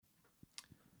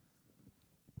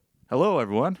Hello,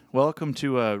 everyone. Welcome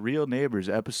to Real Neighbors,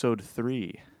 episode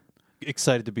 3.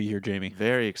 Excited to be here, Jamie.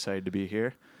 Very excited to be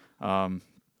here. Hope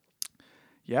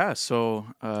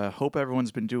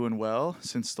everyone's been doing well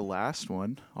since the last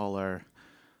one. All our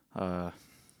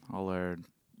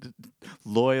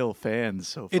loyal fans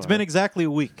so far. It's been exactly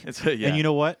a week. Yeah. And you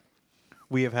know what?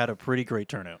 We have had a pretty great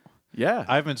turnout. Yeah.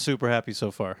 I've been super happy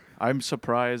so far. I'm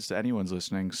surprised anyone's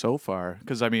listening so far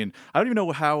because I don't even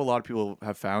know how a lot of people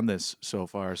have found this so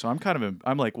far. So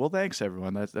I'm like, well, thanks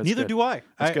everyone. That's Neither good. do I.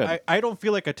 That's good. I don't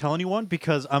feel like I tell anyone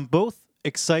because I'm both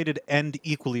excited and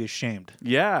equally ashamed.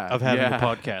 Of having a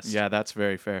podcast. Yeah, that's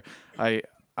very fair.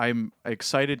 I'm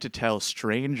excited to tell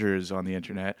strangers on the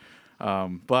internet,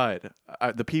 but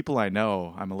the people I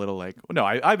know, I'm a little like, no,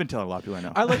 I've been telling a lot of people I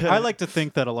know. I like to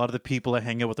think that a lot of the people I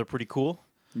hang out with are pretty cool.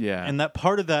 Yeah. And that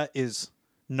part of that is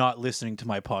not listening to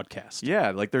my podcast.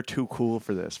 Yeah, like they're too cool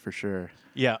for this for sure.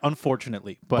 Yeah,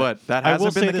 unfortunately. But that I will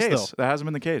hasn't been say the this, case. though. That hasn't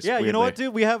been the case. Yeah, you know what,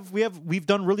 weirdly. dude? We've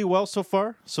done really well so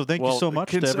far. So thank you so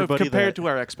much to everybody. Compared to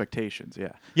our expectations,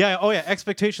 yeah. Yeah. Oh, yeah.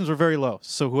 Expectations were very low.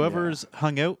 So whoever's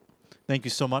hung out, thank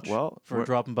you so much for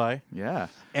dropping by. Yeah.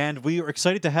 And we are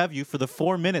excited to have you for the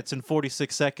 4 minutes and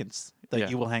 46 seconds that Yeah.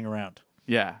 you will hang around.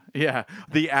 Yeah.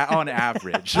 On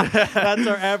average. That's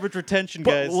our average retention,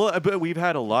 guys. But we've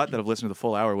had a lot that have listened to the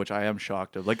full hour, which I am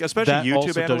shocked of. Like, especially That YouTube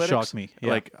also analytics. does shock me. Yeah.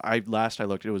 Like, last I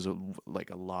looked, it was a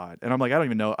lot, and I'm like, I don't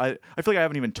even know. I feel like I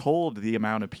haven't even told the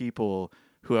amount of people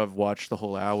who have watched the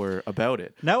whole hour about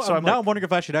it. Now, so I'm wondering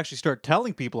if I should actually start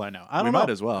telling people I know. I don't We know. might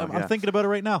as well, I'm yeah. thinking about it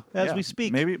right now as Yeah. we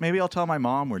speak. Maybe I'll tell my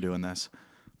mom we're doing this.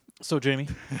 So, Jamie,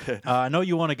 I know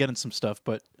you want to get in some stuff,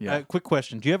 but quick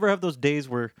question. Do you ever have those days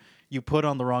where you put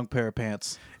on the wrong pair of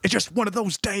pants? It's just one of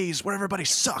those days where everybody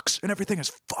sucks and everything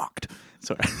is fucked.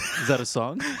 Sorry. Is that a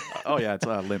song? Oh yeah, it's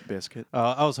Limp Bizkit.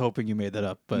 I was hoping you made that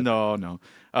up, but No.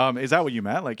 Is that what you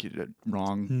meant? Like you did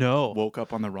wrong? No. Woke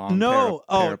up on the wrong No.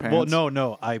 pair of pants? Well,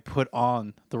 no. I put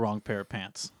on the wrong pair of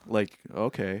pants. Like,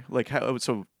 okay. Like, how?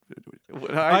 So,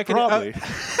 I can- probably.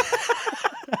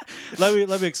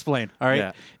 Let me explain. All right,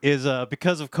 Yeah. is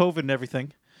because of COVID and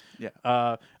everything. Yeah.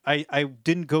 I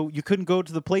didn't go. You couldn't go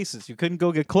to the places. You couldn't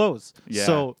go get clothes. Yeah.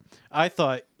 So I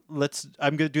thought,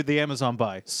 I'm gonna do the Amazon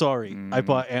buy. Sorry, I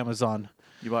bought Amazon.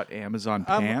 You bought Amazon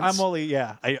pants? I'm only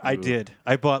I did.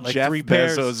 I bought like Jeff 3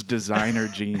 pairs Bezos designer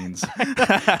jeans.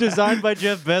 designed by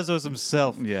Jeff Bezos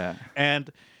himself. Yeah.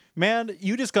 And man,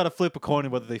 you just got to flip a coin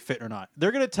on whether they fit or not.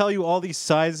 They're going to tell you all these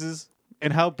sizes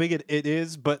and how big it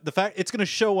is, but the fact it's going to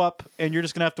show up and you're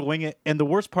just going to have to wing it. And the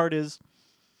worst part is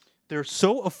they're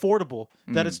so affordable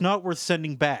that it's not worth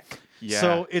sending back. Yeah.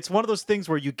 So it's one of those things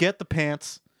where you get the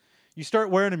pants, you start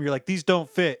wearing them, you're like, these don't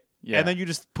fit. Yeah. And then you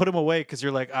just put them away because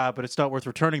you're like, but it's not worth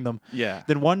returning them. Yeah.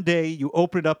 Then one day you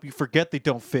open it up, you forget they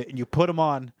don't fit, and you put them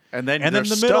on. And then in they're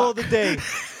the middle of the stuck. day,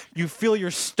 you feel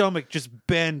your stomach just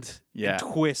bend Yeah. and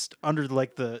twist under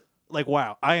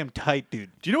wow, I am tight, dude.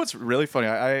 Do you know what's really funny?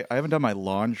 I haven't done my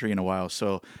laundry in a while,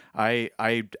 so I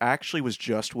actually was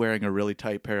just wearing a really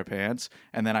tight pair of pants,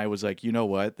 and then I was like, you know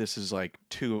what? This is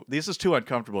too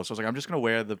uncomfortable. So I was like, I'm just gonna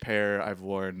wear the pair I've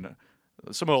worn,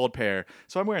 some old pair.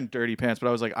 So I'm wearing dirty pants, but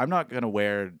I was like, I'm not gonna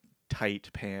wear tight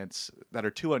pants that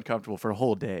are too uncomfortable for a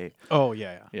whole day. Oh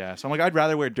yeah. Yeah. So I'm like, I'd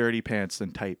rather wear dirty pants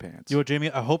than tight pants. You know,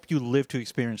 Jamie, I hope you live to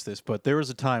experience this, but there was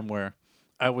a time where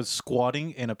I was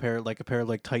squatting in a pair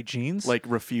of tight jeans. Like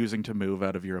refusing to move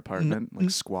out of your apartment, like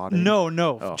squatting. No,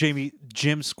 Oh. Jamie,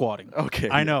 gym squatting. Okay.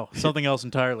 I know, something else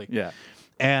entirely. Yeah.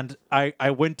 And I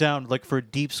went down for a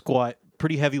deep squat,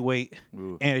 pretty heavy weight,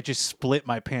 Ooh. and it just split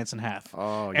my pants in half.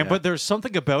 Oh, And yeah. but there's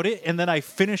something about it, and then I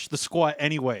finished the squat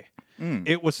anyway.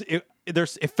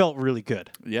 It felt really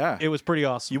good. Yeah. It was pretty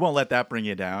awesome. You won't let that bring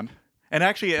you down. And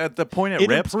actually, at the point it It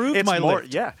rips, improved it's my more.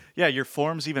 lift. Yeah. Your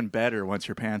form's even better once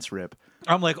your pants rip.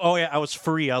 I'm like, oh yeah, I was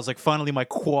free. I was like, finally, my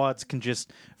quads can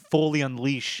just fully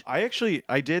unleash. I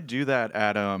did do that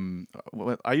at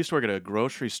I used to work at a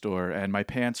grocery store, and my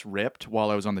pants ripped while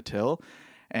I was on the till,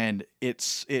 and it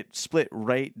split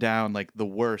right down like the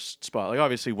worst spot. Like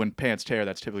obviously, when pants tear,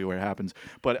 that's typically where it happens.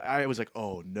 But I was like,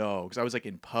 oh no, because I was like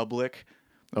in public.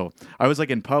 And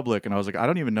I was like, I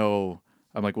don't even know.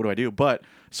 I'm like, what do I do? But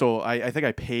so I think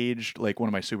I paged like one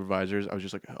of my supervisors. I was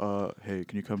just like, hey,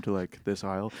 can you come to like this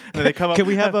aisle? And then they come up. Can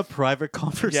we have a private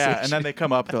conversation? Yeah, and then they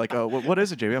come up. They're like, what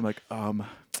is it, JB? I'm like, I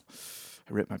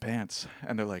ripped my pants.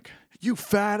 And they're like, you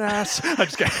fat ass. I'm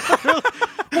just kidding.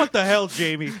 What the hell,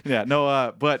 Jamie? Yeah,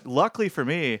 no. But luckily for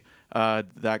me,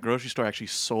 that grocery store actually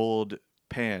sold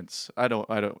pants. I don't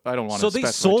want to. So they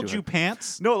sold you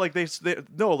pants? No, like I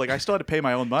still had to pay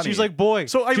my own money. She's like, boy.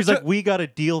 So she's like, we got a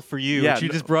deal for you. Yeah, and she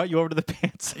just brought you over to the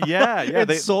pants. Yeah,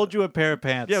 and sold you a pair of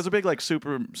pants. Yeah, it was a big like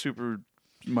super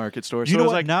market store. You So know it was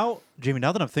what? like, Now, Jamie,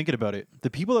 now that I'm thinking about it, the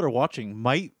people that are watching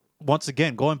might, once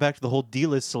again, going back to the whole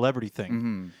D-list celebrity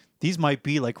thing, these might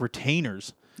be like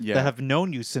retainers Yeah. that have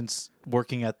known you since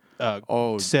working at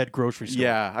Oh, said grocery store.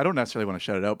 yeah, I don't necessarily want to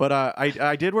shout it out, but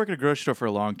I did work at a grocery store for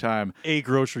a long time. A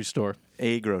grocery store.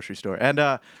 A grocery store, and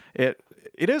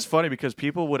it is funny because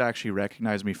people would actually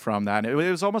recognize me from that. And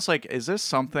it was almost like, is this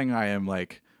something I am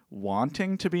like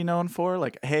wanting to be known for?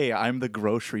 Like, hey, I'm the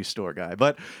grocery store guy.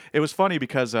 But it was funny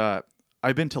because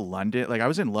I've been to London. Like, I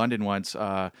was in London once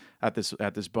at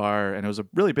this bar, and it was a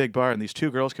really big bar. And these two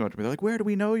girls came up to me. They're like, "Where do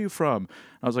we know you from?"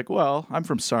 I was like, "Well, I'm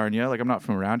from Sarnia. Like, I'm not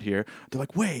from around here." They're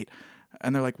like, "Wait."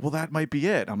 And they're like, "Well, that might be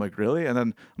it." I'm like, "Really?" And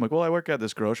then I'm like, "Well, I work at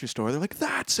this grocery store." They're like,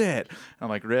 "That's it." I'm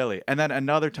like, "Really?" And then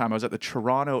another time I was at the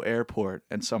Toronto airport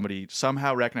and somebody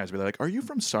somehow recognized me. They're like, "Are you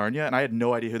from Sarnia?" And I had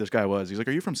no idea who this guy was. He's like,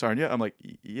 "Are you from Sarnia?" I'm like,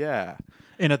 "Yeah."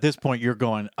 And at this point, you're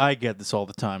going, I get this all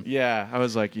the time. Yeah. I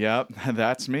was like, "Yep,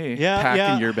 that's me." Yeah, Packing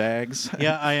yeah. your bags.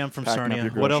 Yeah, I am from Packing up Sarnia.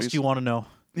 your What else groceries. do you want to know?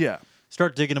 Yeah.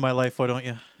 Start digging into my life, why don't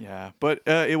you? Yeah. But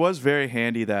it was very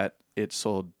handy that it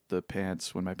sold the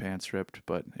pants when my pants ripped,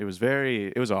 but it was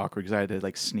awkward because I had to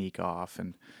like sneak off,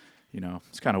 and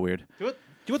it's kind of weird. Do you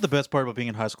know what the best part about being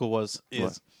in high school was?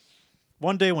 What?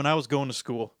 One day when I was going to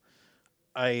school,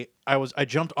 I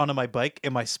jumped onto my bike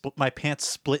and my pants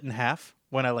split in half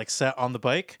when I like sat on the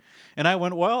bike, and I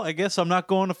went, well, I guess I'm not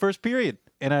going to first period,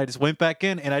 and I just went back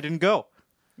in and I didn't go.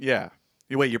 Yeah.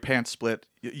 Wait, your pants split.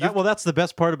 That's the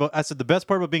best part about. I said the best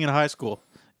part about being in high school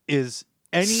is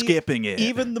Skipping it.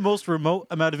 even the most remote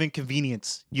amount of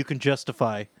inconvenience you can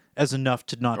justify as enough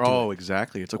to not do it. Oh,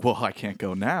 exactly. It's like, well, I can't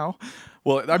go now.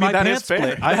 Well, I mean, My that pants is fair.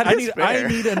 split. That I is need fair. I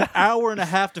need an hour and a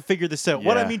half to figure this out.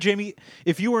 What I Yeah. mean, Jamie,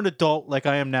 if you were an adult like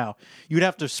I am now, you'd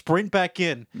have to sprint back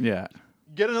in, Yeah.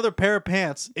 get another pair of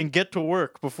pants, and get to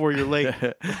work before you're late.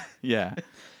 Yeah.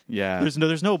 Yeah. There's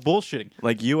no bullshitting.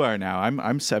 Like you are now.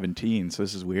 I'm 17, so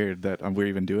this is weird that we're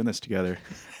even doing this together.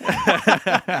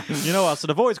 You know, Austin,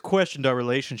 I've always questioned our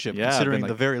relationship, Yeah, I've considering been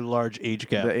the like- very large age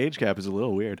gap. The age gap is a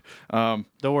little weird. Don't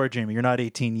worry, Jamie, you're not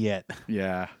 18 yet.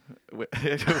 Yeah.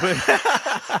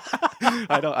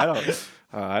 I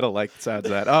don't like the sounds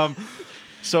of that.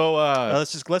 So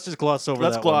Let's just gloss over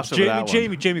Let's that gloss one. over that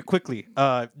one. Jamie, quickly.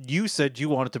 You said you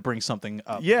wanted to bring something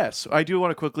up. yes, I do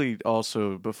want to quickly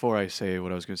also, before I say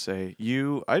what I was going to say,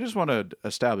 I just want to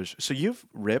establish. So you've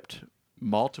ripped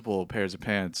multiple pairs of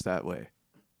pants that way,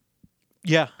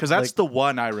 Yeah, because that's the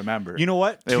one I remember. you know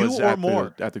what? It was Two or at the-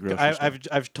 more at the grocery store.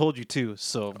 I've told you two.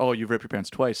 So Oh, you've ripped your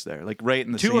pants twice there, like right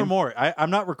in the two seam? or more.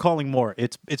 I'm not recalling more.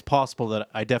 It's possible that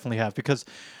I definitely have because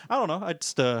I don't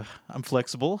know. I'm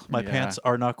flexible. My Yeah. pants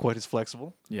are not quite as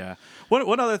flexible. Yeah.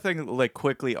 One other thing, like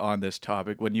quickly on this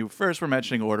topic, when you first were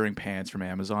mentioning ordering pants from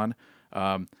Amazon,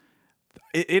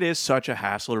 it is such a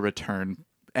hassle to return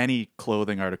any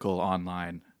clothing article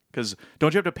online. Because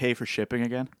don't you have to pay for shipping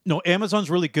again? No, Amazon's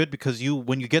really good because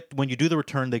when you do the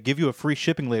return, they give you a free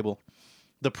shipping label.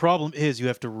 The problem is you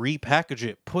have to repackage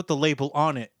it, put the label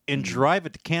on it, and drive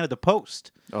it to Canada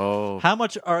Post. Oh, How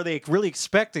much are they really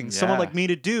expecting someone Yeah. like me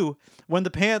to do when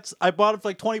the pants I bought it for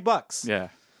like $20? yeah.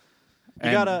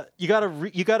 You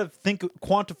gotta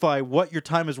quantify what your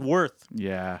time is worth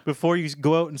Yeah. before you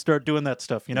go out and start doing that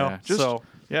stuff. You know. Yeah. Just, So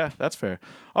yeah, that's fair.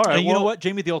 All right. and you know well, what,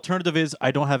 Jamie? The alternative is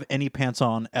I don't have any pants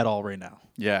on at all right now.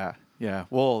 Yeah. Yeah.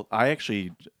 Well, I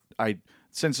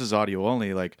since this is audio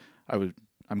only, like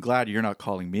I'm glad you're not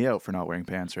calling me out for not wearing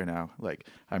pants right now. Like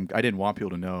I didn't want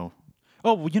people to know.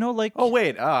 Oh, well, you know, like Oh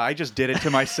wait, I just did it to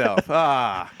myself.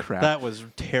 Crap. that was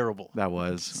terrible. That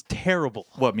was Terrible.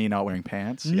 what, me not wearing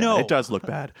pants? Yeah, No. it does look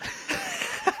bad.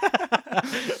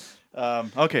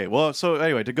 Okay, well, so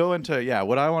anyway, to go into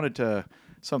what I wanted to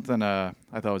something I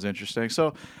thought was interesting.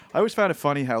 So I always found it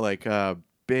funny how like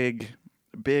big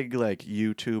like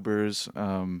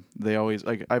YouTubers, they always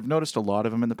like I've noticed a lot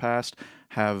of them in the past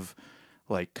have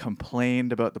like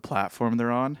complained about the platform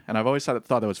they're on, and I've always thought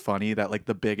that was funny that like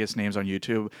the biggest names on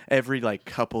YouTube every like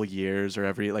couple years or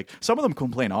every like some of them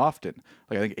complain often.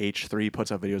 Like I think H3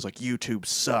 puts out videos like YouTube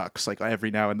sucks like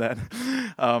every now and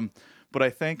then. But I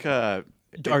think Are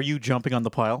you jumping on the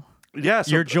pile? yeah,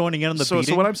 so, You're joining in on the so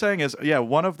beating? what I'm saying is,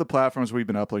 one of the platforms we've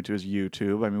been uploading to is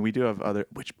YouTube. I mean, we do have other.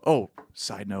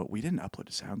 Side note, we didn't upload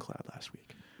to SoundCloud last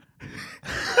week.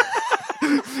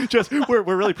 Just we're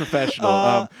really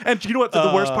professional. And you know what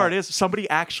the worst part is? Somebody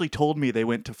actually told me they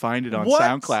went to find it on What?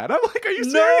 SoundCloud. I'm like, are you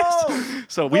No! serious?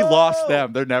 So we lost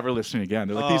them. They're never listening again.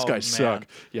 They're like, these Oh, guys man. suck.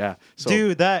 Yeah. So,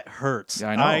 Dude, that hurts. Yeah,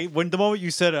 I know. When the moment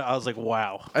you said it, I was like,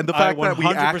 wow. and the fact I that we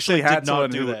 100% actually had did not someone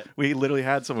do who that. we literally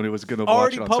had someone who was going to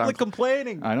Already watch it on public SoundCloud.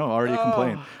 complaining. I know, already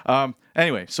complained.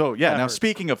 Anyway, so yeah, That now hurts.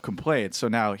 speaking of complaints, so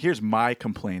now here's my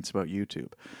complaints about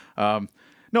YouTube.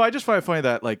 No, I just find it funny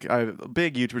that like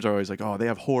big YouTubers are always like, oh, they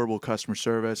have horrible customer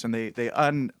service and they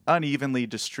unevenly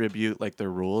distribute like their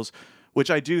rules, which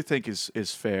I do think is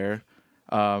fair.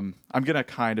 I'm gonna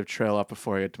kind of trail up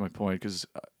before I get to my point because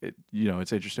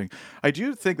it's interesting. I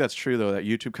do think that's true though that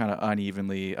YouTube kind of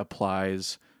unevenly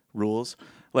applies rules.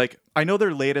 Like I know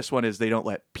their latest one is they don't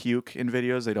let puke in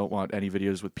videos. They don't want any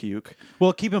videos with puke.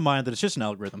 Well, keep in mind that it's just an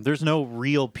algorithm. There's no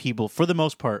real people, for the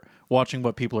most part, watching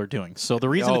what people are doing. So the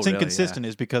reason Oh, it's really? inconsistent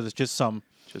is because it's just some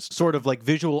Just sort of like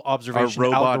visual Our observation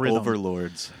robot algorithm.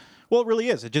 overlords. Well, it really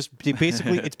is.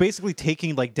 It's basically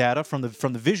taking like data from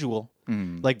the visual,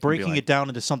 like breaking like- it down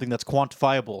into something that's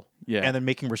quantifiable, Yeah. and then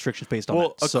making restrictions based on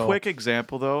Well, it. a quick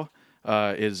example though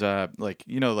is like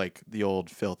like the old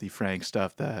Filthy Frank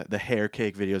stuff, the hair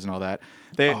cake videos and all that.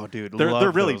 Oh, dude, they're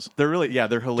love really those. they're really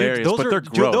they're hilarious, Dude, but they're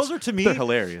gross. those are to me they're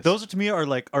hilarious. Those are to me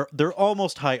are they're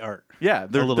almost high art. Yeah,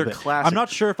 they're a little bit. classic. I'm not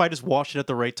sure if I just watched it at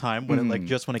the right time when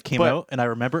it when it came But- out, and I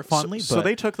remember it fondly. So but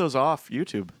they took those off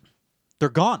YouTube. they're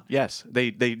gone. Yes,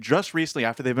 they just recently,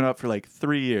 after they've been up for like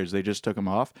 3 years, they just took them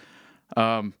off.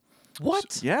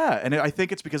 What? Yeah, and I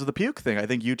think it's because of the puke thing. I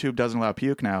think YouTube doesn't allow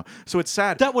puke now, so it's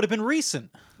sad. That would have been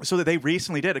recent. So that they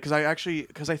recently did it because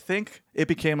I think it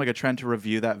became like a trend to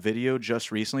review that video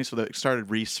just recently, so that it started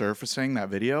resurfacing that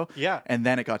video. Yeah. and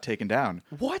then it got taken down.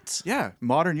 What? Yeah,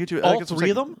 modern YouTube. All like, it's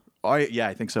three of like- them? Yeah,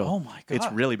 I think so. Oh my it's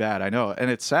God. really bad. I know, and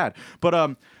it's sad.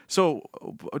 But so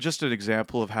just an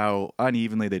example of how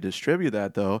unevenly they distribute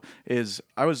that though is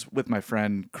I was with my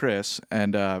friend Chris,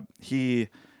 and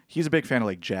he's a big fan of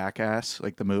like Jackass,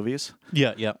 like the movies.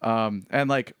 Yeah, yeah. And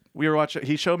like we were watching,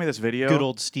 he showed me this video. Good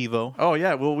old Steve-O. Oh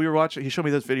yeah, well we were watching. He showed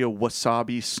me this video,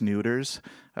 Wasabi Snooters,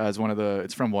 as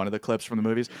it's from one of the clips from the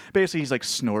movies. Basically, he's like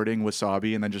snorting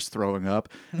wasabi and then just throwing up.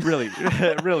 Really,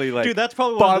 really like Dude, that's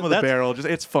probably one bottom of of the- the that's- barrel. Just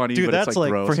it's funny, Dude, but that's it's like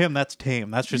gross. for him. That's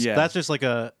tame. That's just Yeah. like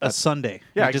a Sunday.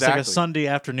 Yeah, Just like a exactly. Sunday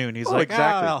afternoon. He's Oh, like,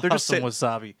 exactly. I'll They're have just some sitting-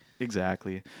 wasabi.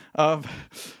 Exactly.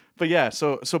 But yeah,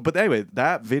 so but anyway,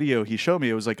 that video he showed me,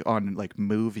 it was like on like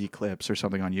movie clips or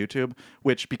something on YouTube,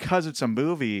 which because it's a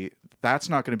movie, that's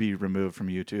not going to be removed from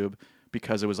YouTube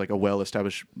because it was like a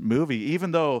well-established movie.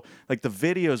 Even though like the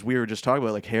videos we were just talking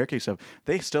about, like hair cake stuff,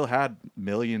 they still had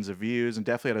millions of views and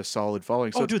definitely had a solid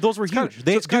following. So Oh, dude, those were it's kinda- huge.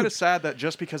 so it's kind Dude. of sad that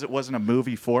just because it wasn't a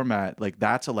movie format, like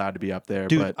that's allowed to be up there.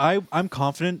 Dude, but I'm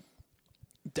confident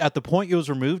at the point it was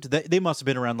removed, they must have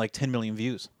been around like 10 million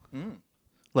views.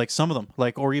 Like some of them,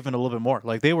 like or even a little bit more.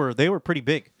 Like they were pretty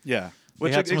big. yeah,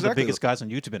 They had some of the exactly- biggest guys on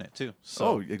YouTube in it too. So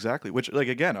Oh, exactly. Which, like,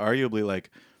 again, arguably, like,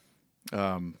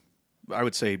 I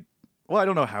would say, well, I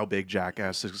don't know how big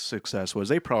Jackass's success was.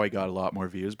 They probably got a lot more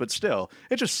views, but still,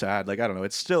 it's just sad. Like, I don't know.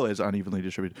 It still is unevenly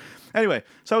distributed. Anyway,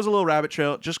 so that was a little rabbit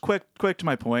trail. Just quick to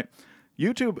my point.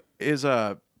 YouTube is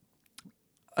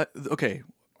okay.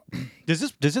 does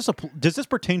this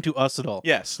pertain to us at all?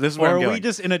 Yes, this is Or where are I'm going. we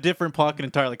just in a different pocket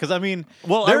entirely? Because I mean,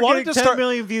 Well, they're I wanted getting to 10 start-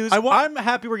 million views. I'm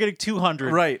happy we're getting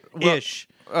 200 Right. Well, ish.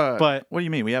 but what do you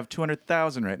mean? We have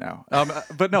 200,000 right now.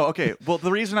 But no, okay. Well,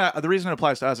 the reason it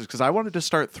applies to us is because I wanted to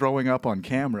start throwing up on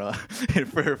camera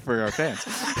for our fans.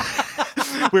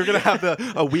 We're gonna have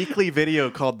a weekly video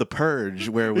called The Purge,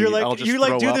 where I'll just you like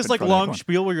throw do up this in like front of long everyone.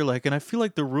 spiel where you're like, and I feel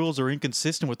like the rules are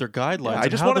inconsistent with their guidelines. Yeah, I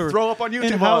and just how wanna they're- throw up on YouTube,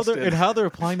 and how they're, Austin. and how they're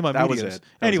applying to my That was videos. it. That was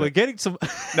Anyway, it. getting some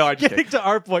No, I just getting to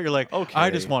our point, you're like, Okay. I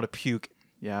just want to puke.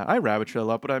 Yeah, I rabbit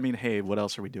trail up, but I mean, hey, what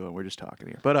else are we doing? We're just talking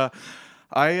here. But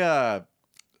I'm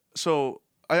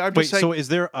Wait, just saying so is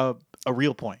there a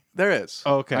real point? there is.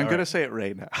 Okay, I'm all gonna right. say it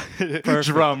right now.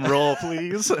 Drum roll,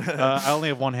 please. I only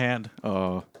have one hand.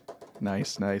 Oh,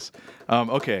 nice.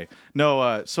 Okay.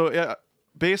 No, so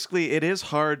basically, it is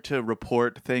hard to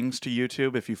report things to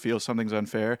YouTube if you feel something's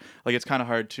unfair. Like, it's kind of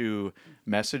hard to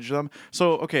message them.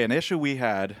 So, okay, an issue we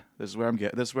had, this is where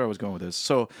I was going with this.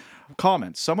 So,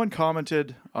 comments. Someone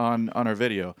commented on our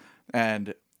video,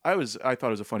 and I thought it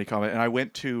was a funny comment, and I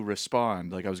went to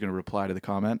respond, like I was going to reply to the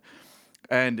comment,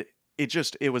 and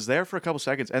it was there for a couple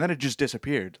seconds, and then it just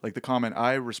disappeared. Like the comment,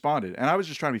 I responded, and I was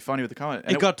just trying to be funny with the comment.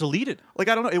 And It got deleted. like,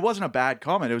 I don't know, it wasn't a bad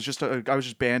comment. It was just I was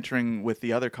just bantering with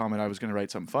the other comment. I was going to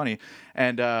write something funny,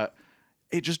 and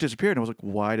it just disappeared. And I was like,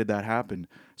 why did that happen?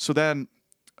 So then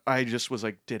I just was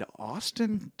like, did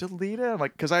Austin delete it?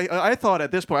 Like, because I thought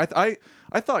at this point, I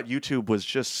thought YouTube was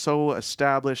just so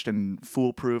established and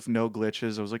foolproof, no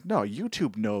glitches. I was like, no,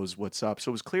 YouTube knows what's up, so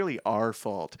it was clearly our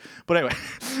fault. But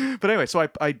anyway, so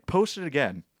I posted it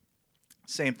again.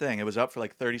 Same thing. It was up for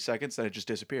like 30 seconds, then it just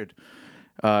disappeared.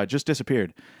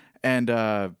 And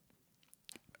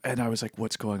I was like,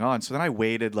 what's going on? So then I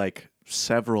waited like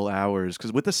several hours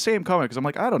because with the same comment, because I'm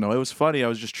like, I don't know, it was funny. I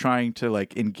was just trying to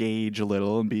like engage a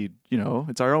little and be,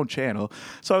 it's our own channel.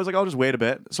 So I was like, I'll just wait a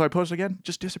bit. So I posted again,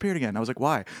 just disappeared again. I was like,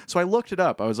 why? So I looked it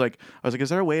up. I was like, is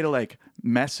there a way to like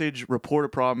report a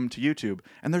problem to YouTube?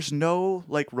 And there's no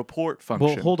like report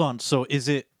function. Well, hold on. So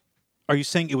are you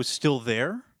saying it was still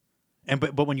there? And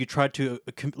but when you tried to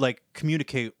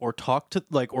communicate or talk to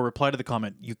or reply to the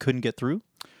comment, you couldn't get through?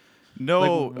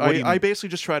 No, Like, what do you I mean? basically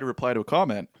just tried to reply to a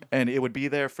comment, and it would be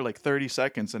there for like 30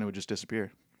 seconds, and it would just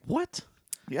disappear. What?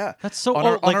 Yeah, That's so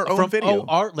on our own video.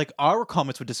 Our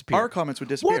comments would disappear. Our comments would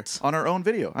disappear What? on our own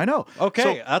video. I know.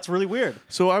 Okay, that's really weird.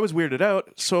 So I was weirded out.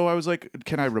 So I was like,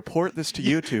 "Can I report this to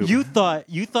YouTube?" You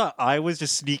thought I was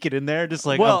just sneaking in there, just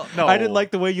like, Well, no. I didn't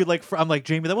like the way you I'm like,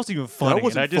 Jamie, that wasn't even funny. That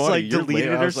wasn't and I just funny. like You're deleted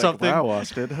late. it I or was like, something. wow,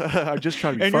 Austin. I'm just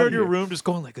trying to be And funny you're in your here. room just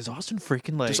going like, is Austin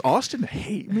freaking like? Does Austin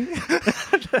hate me?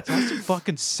 Is Austin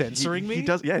fucking censoring me? He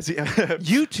does. Yeah.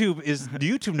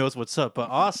 YouTube knows what's up, but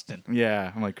Austin,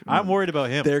 Yeah. I'm like, I'm worried about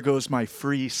him. There goes my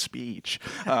free speech.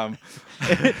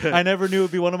 I never knew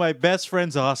it'd be one of my best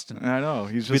friends, Austin. I know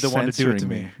he's Be just the one to do it to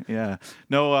censoring me. Yeah.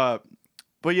 No.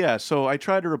 But yeah. So I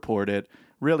tried to report it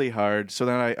really hard. So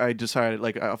then I decided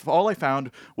all I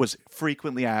found was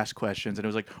frequently asked questions, and it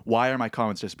was like, why are my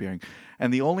comments disappearing?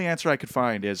 And the only answer I could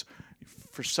find is,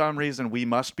 for some reason, we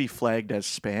must be flagged as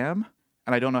spam.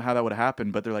 And I don't know how that would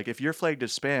happen, but they're like, if you're flagged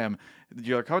as spam,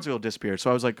 your comments will disappear. So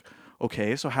I was like,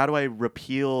 okay, so how do I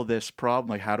repeal this problem?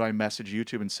 Like, how do I message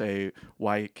YouTube and say,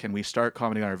 why can we start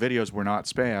commenting on our videos? We're not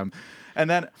spam.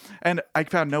 And I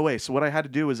found no way. So what I had to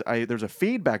do was there's a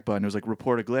feedback button. It was like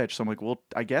report a glitch. So I'm like, well,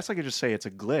 I guess I could just say it's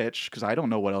a glitch because I don't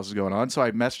know what else is going on. So I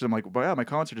messaged them like, well, yeah, my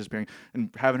comments are disappearing, and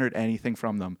haven't heard anything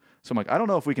from them. So I'm like, I don't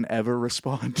know if we can ever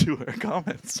respond to our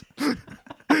comments.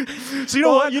 So you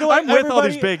know what? I'm with all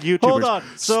these big YouTubers. Hold on.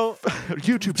 So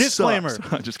YouTube disclaimer.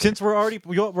 sucks. Just kidding. Since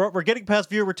we're getting past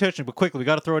viewer retention, but quickly we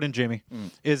got to throw it in, Jamie.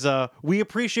 Is we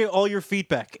appreciate all your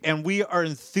feedback and we are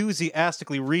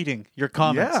enthusiastically reading your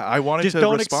comments. Yeah, I wanted just to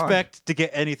don't respond. expect to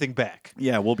get anything back.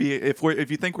 Yeah, we'll be if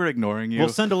you think we're ignoring you, We'll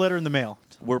send a letter in the mail.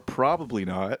 we're probably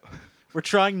not. We're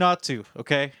trying not to.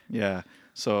 Okay. Yeah.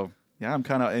 So yeah, I'm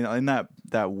kind of in that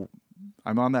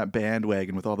I'm on that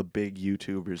bandwagon with all the big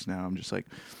YouTubers now. I'm just like,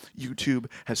 YouTube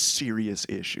has serious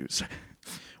issues.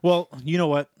 Well, you know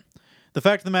what? The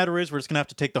fact of the matter is, we're just gonna have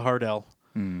to take the hard L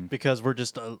because we're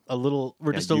just a little.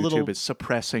 We're just a YouTube little. is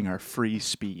suppressing our free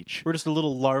speech. We're just a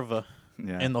little larva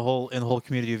Yeah. in the whole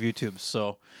community of YouTube.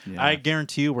 So Yeah. I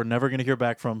guarantee you, we're never gonna hear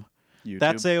back from. YouTube.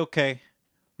 That's okay.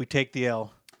 We take the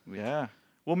L. Yeah.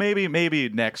 Well, maybe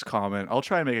next comment. I'll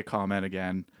try and make a comment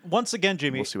again. Once again,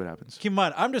 Jamie. We'll see what happens. Keep in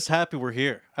mind, I'm just happy we're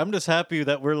here. I'm just happy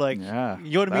that we're like, Yeah.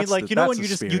 you know what I mean? That's Like, the- when that's you the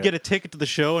just you spirit. get a ticket to the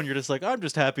show and you're just like, I'm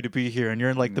just happy to be here, and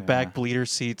you're in like the back bleeder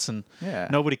seats and Yeah.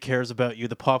 nobody cares about you.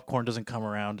 The popcorn doesn't come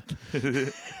around.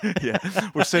 Yeah,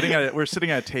 we're sitting at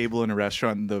a table in a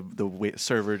restaurant. And the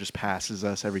server just passes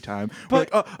us every time. We're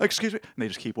But- like, oh, excuse me, and they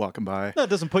just keep walking by. That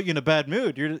doesn't put you in a bad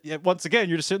mood. Once again,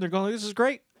 you're just sitting there going, this is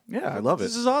great. Yeah, I love it.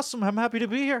 This is awesome. I'm happy to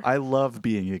be here. I love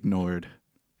being ignored.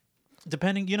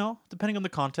 Depending on the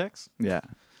context. Yeah,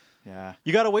 yeah.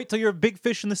 You got to wait till you're a big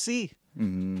fish in the sea.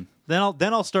 Mm-hmm.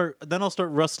 Then I'll start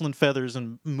rustling feathers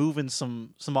and moving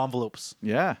some envelopes.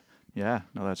 Yeah, yeah.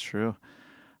 No, that's true.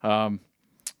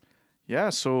 Yeah,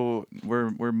 so we're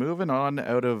moving on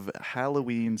out of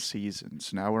Halloween season.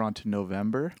 So now we're on to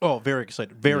November, Oh, very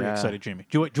excited. Very Yeah. excited, Jamie.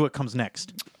 Do you know what comes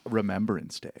next?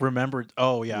 Remembrance Day. Remember?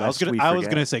 Oh yeah, Lest we I was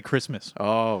forget. gonna say Christmas.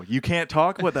 Oh, you can't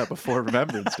talk about that before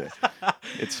Remembrance Day.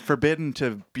 It's forbidden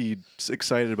to be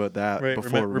excited about that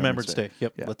before Remembrance Day.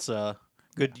 Yep. Yeah. Let's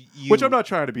good. Which I'm not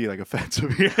trying to be like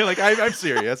offensive here. Like I'm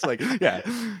serious. Like yeah,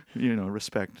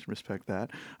 respect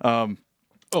that.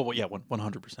 Oh well, yeah,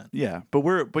 100%. Yeah, but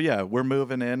we're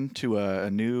moving into a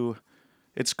new.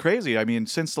 It's crazy. I mean,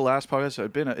 since the last podcast,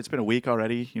 it's been a week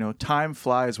already. You know, time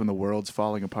flies when the world's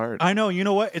falling apart. I know. You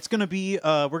know what? It's gonna be.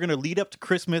 We're gonna lead up to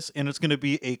Christmas, and it's gonna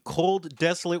be a cold,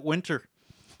 desolate winter.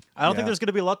 I don't think Yeah. there's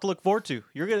gonna be a lot to look forward to.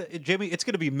 Jamie. It's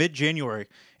gonna be mid-January,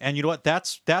 and you know what?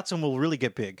 That's when we'll really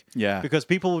get big. Yeah. Because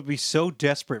people will be so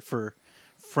desperate for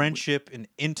friendship and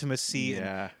intimacy and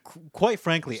Yeah. quite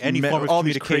frankly any form of all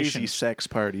these communication. crazy sex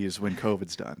parties when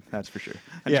COVID's done. That's for sure.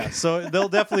 Yeah, so they'll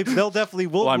definitely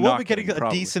Well, I'm we'll not be getting kidding, a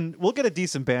probably.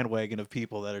 decent bandwagon of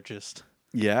people that are just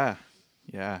Yeah.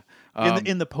 Yeah.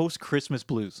 in the post Christmas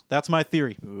blues. That's my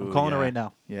theory. I'm calling it yeah. right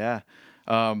now. Yeah.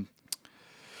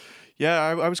 Yeah,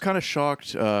 I was kind of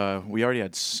shocked. We already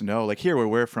had snow. Like here where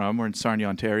we're from, we're in Sarnia,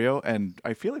 Ontario, and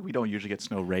I feel like we don't usually get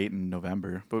snow right in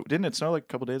November. But didn't it snow like a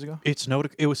couple days ago? It snowed.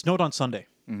 It was snowed on Sunday.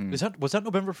 Was that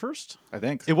November 1st? I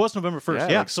think. It was November 1st. Yeah,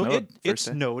 Yeah, like so snowed it first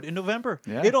day. snowed in November.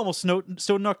 Yeah. It almost snowed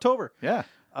in October. Yeah.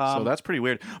 So that's pretty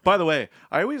weird. By the way,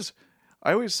 I always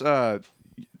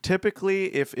typically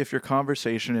if your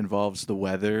conversation involves the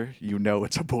weather, you know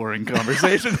it's a boring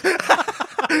conversation.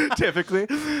 Typically.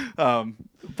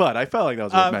 But I felt like that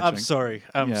was worth mentioning. I'm sorry.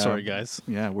 I'm Yeah. sorry, guys.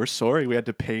 Yeah, we're sorry we had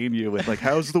to pain you with like,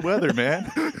 how's the weather,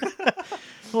 man?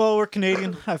 Well, we're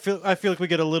Canadian. I feel like we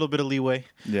get a little bit of leeway.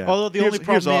 Yeah. Although the Here's only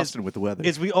problem Austin with the weather.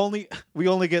 is we only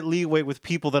get leeway with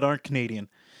people that aren't Canadian.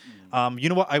 You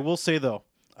know what? I will say though,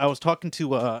 I was talking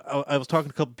to a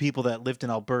couple people that lived in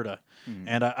Alberta,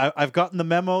 and I've gotten the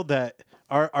memo that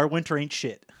our winter ain't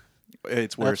shit.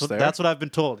 It's worse there. That's what I've been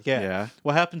told. Yeah. Yeah.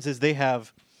 What happens is they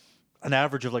have an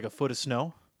average of like a foot of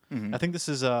snow. I think this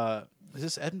is I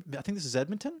think this is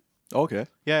Edmonton. Okay.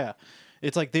 Yeah.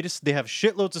 It's like they have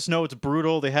shitloads of snow. It's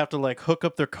brutal. They have to like hook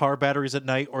up their car batteries at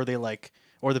night, or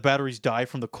the batteries die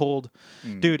from the cold.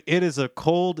 Dude, it is a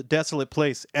cold, desolate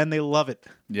place, and they love it.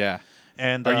 Yeah.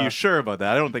 And Are you sure about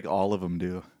that? I don't think all of them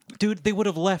do. dude, they would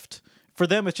have left. For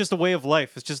them, it's just a way of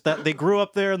life. It's just that they grew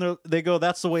up there, and they go,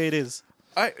 "That's the way it is."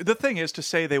 The thing is to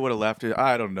say they would have left it.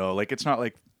 I don't know. Like it's not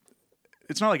like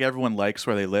everyone likes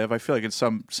where they live. I feel like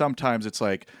sometimes it's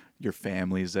like your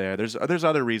family's there. There's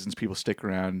other reasons people stick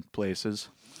around places.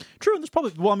 True, and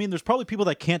there's probably people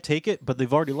that can't take it, but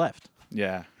they've already left.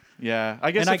 Yeah. Yeah. I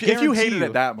guess And if you guarantee hated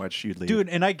it that much, you'd leave. Dude,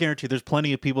 and I guarantee there's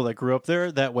plenty of people that grew up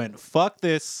there that went, "Fuck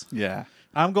this. Yeah.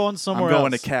 I'm going I'm somewhere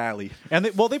going else." to Cali. And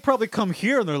they probably come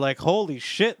here and they're like, "Holy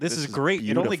shit, this is is great."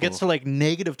 It only gets to beautiful.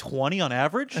 like -20 on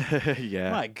average. Yeah.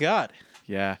 My God.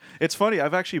 Yeah. It's funny.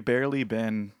 I've actually barely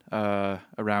been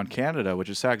around Canada, which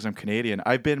is sad because I'm Canadian.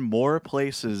 I've been more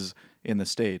places in the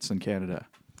States than Canada.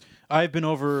 I've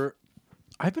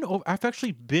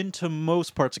actually been to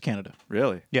most parts of Canada.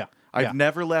 Really? Yeah. I've Yeah.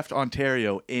 never left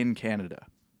Ontario in Canada.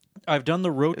 I've done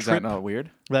the road Is trip. that not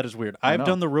weird? That is weird. I've know.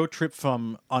 done the road trip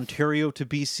from Ontario to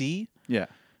BC Yeah.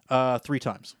 3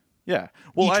 times. Yeah.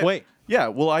 Well, Each way. Yeah.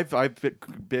 Well, I've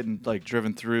been like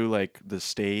driven through like the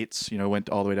States. Went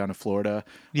all the way down to Florida.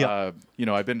 Yeah.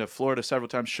 I've been to Florida several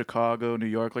times. Chicago, New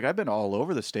York. Like I've been all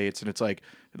over the States, and it's like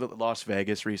Las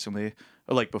Vegas recently.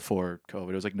 Like before COVID,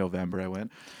 it was like November. I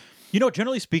went.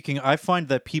 Generally speaking, I find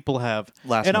that people have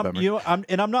Last and November.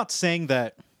 I'm not saying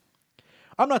that.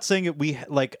 I'm not saying that we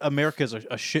like America's a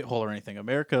shithole or anything.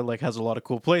 America like has a lot of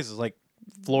cool places, like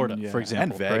Florida, Yeah. for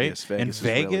example, And Vegas. right? Vegas is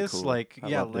really Vegas, cool. like I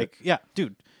yeah, loved it. like yeah,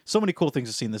 dude, so many cool things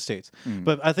to see in the States.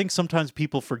 But I think sometimes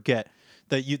people forget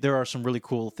that there are some really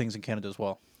cool things in Canada as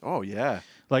well. Oh yeah.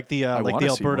 Like the wanna see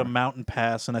Alberta more. Mountain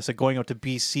Pass, and I said going out to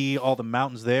BC, all the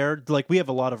mountains there. Like we have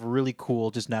a lot of really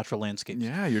cool, just natural landscapes.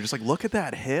 Yeah. You're just like, look at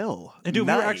that hill. And dude,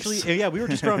 Nice. we were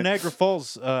just around Niagara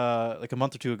Falls like a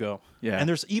month or two ago. Yeah. And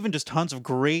there's even just tons of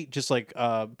great, just like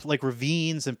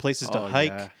ravines and places to Oh, hike.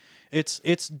 yeah. It's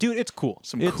dude, it's cool.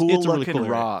 Some it's, cool it's a really looking cool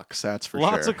area. rocks. That's for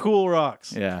Lots sure. of cool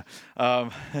rocks. Yeah.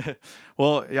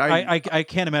 Well, I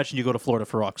can't imagine you go to Florida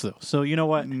for rocks though. So you know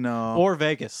what? No. Or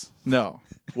Vegas. No.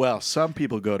 Well, some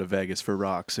people go to Vegas for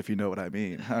rocks, if you know what I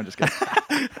mean. I'm just kidding.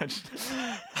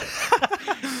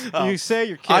 You say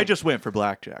you're kidding. I just went for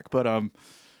blackjack, but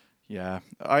yeah,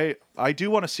 I do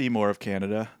want to see more of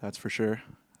Canada. That's for sure.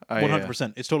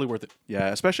 100%. It's totally worth it. Yeah,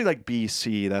 especially like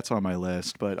BC. That's on my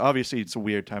list. But obviously, it's a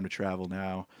weird time to travel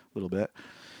now. A little bit.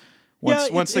 Yeah,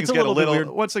 Once it's things a get little bit weird.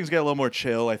 once things get a little more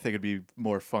chill, I think it'd be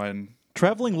more fun.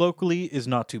 Traveling locally is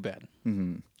not too bad.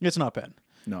 Mm-hmm. It's not bad.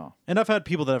 No. And I've had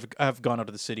people that have gone out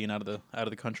of the city and out of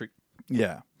the country,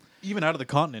 Yeah. even out of the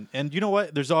continent. And you know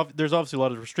what? There's obviously a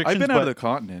lot of restrictions. I've been out of but the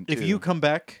continent. If too. you come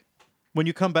back, when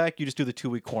you come back, you just do the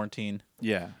 2-week quarantine.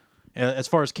 Yeah. As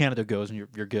far as Canada goes, and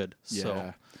you're good. Yeah.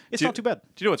 So it's Do- not too bad.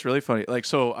 Do you know what's really funny? Like,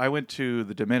 so I went to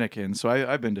the Dominican, so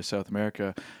I've been to South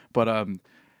America, but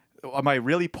my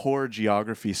really poor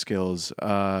geography skills.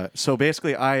 So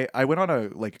basically, I went on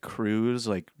a cruise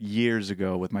like years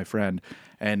ago with my friend,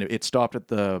 and it stopped at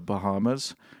the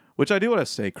Bahamas. Which I do want to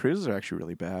say, cruises are actually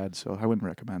really bad, so I wouldn't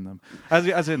recommend them.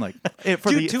 As in, like for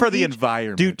Dude, the each-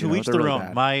 environment. Dude, to each they're their really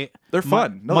own. bad. They're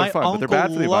fun. No, my they're fun, but they're bad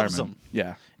for the uncle loves environment. them.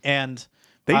 Yeah. And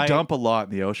They dump a lot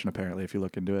in the ocean, apparently, if you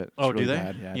look into it. It's Oh, really do they?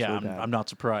 bad. Yeah, it's really bad. I'm not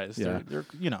surprised. Yeah. They're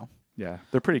you know. Yeah,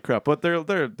 they're pretty crap, but they're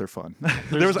fun.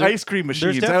 There was there- ice cream There's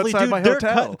machines definitely, outside dude, my they're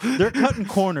hotel. they're cutting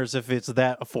corners if it's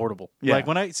that affordable. Yeah. Like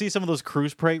when I see some of those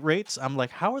cruise rates, I'm like,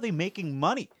 how are they making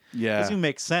money? Yeah. Doesn't even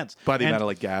make sense. By the And- amount of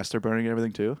like gas they're burning and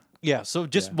everything too. Yeah, so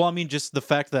just well, I mean, just the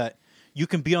fact that you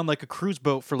can be on like a cruise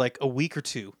boat for like a week or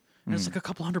two, and it's like a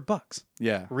couple $100.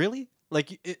 Yeah. Really?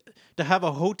 Like to have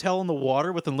a hotel in the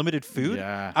water with unlimited food?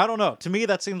 Yeah. I don't know. To me,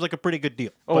 that seems like a pretty good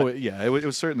deal. Oh But- yeah, it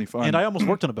was certainly fun. and I almost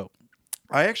worked on a boat.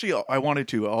 I wanted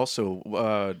to also.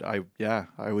 I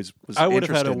was. I would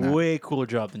have had a interested in that. way cooler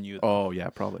job than you. Oh yeah,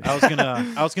 probably. I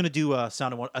was gonna do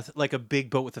Sound of One, like a big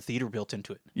boat with a theater built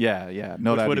into it, yeah.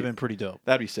 No, which that would have been pretty dope.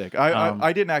 That'd be sick.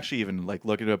 I didn't actually even like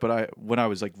look into it, but when I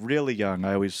was like really young,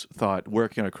 I always thought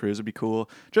working on a cruise would be cool.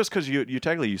 Just because you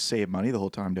technically you save money the whole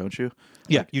time, don't you?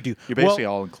 Yeah, you do. You're basically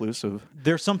Well, all inclusive.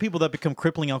 there's some people that become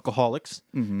crippling alcoholics.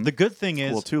 The good thing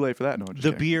is Well, too late for that. No, just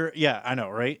the kidding. beer. Yeah, I know,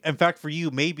 right? In fact, for you,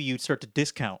 maybe you'd start to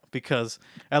discount because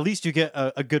at least you get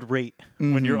a good rate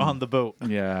when you're on the boat.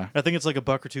 Yeah. I think it's like $1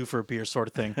 or $2 for a beer, sort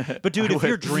of thing. But dude, if would-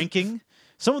 you're drinking,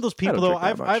 some of those people don't though,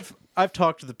 drink that much. I've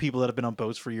talked to the people that have been on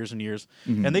boats for years and years,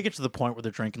 and they get to the point where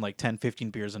they're drinking like 10, 15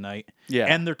 beers a night. Yeah.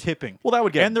 and they're tipping. Well, that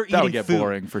would get and they're that would eating get food.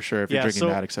 boring for sure if you're drinking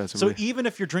that excessively. So even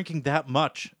if you're drinking that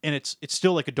much and it's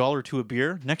still like $1 or $2 a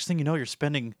beer, next thing you know, you're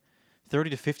spending $30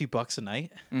 to $50 a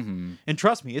night. Mm-hmm. And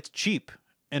trust me, it's cheap.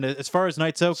 And as far as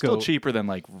nights out Still go, cheaper than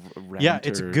like rent yeah,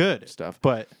 it's or good stuff.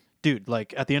 But dude,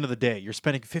 like at the end of the day, you're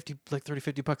spending $30,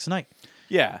 $50 a night.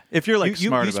 Yeah, if you're like you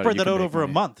smart you about spread it, you that can out make over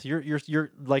money. a month.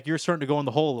 You're starting to go in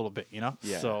the hole a little bit, you know.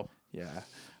 Yeah. So Yeah.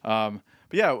 But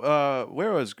yeah,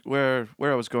 where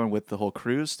I was going with the whole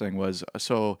cruise thing was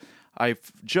so I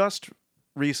just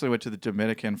recently went to the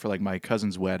Dominican for like my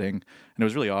cousin's wedding, and it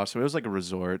was really awesome. It was like a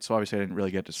resort, so obviously I didn't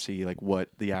really get to see like what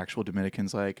the actual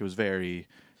Dominican's like. It was very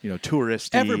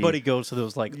touristy. everybody goes to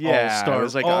those like Yeah, all star, it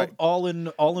was like all in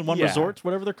one Yeah. resorts,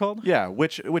 whatever they're called. Yeah,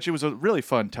 which it was a really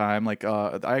fun time. Like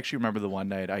I actually remember the one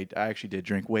night I actually did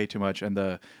drink way too much, and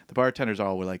the bartenders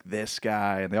all were like, "This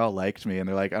guy," and they all liked me, and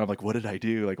they're like, I'm like, "What did I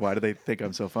do? Like, why do they think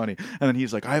I'm so funny?" And then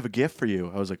he's like, "I have a gift for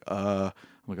you." I was like, I'm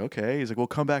like, "Okay." He's like, "Well,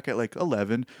 come back at like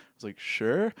 11." I was like,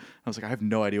 "Sure." I was like, "I have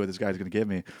no idea what this guy's gonna give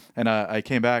me," and I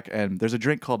came back, and there's a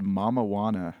drink called Mama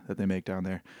Juana that they make down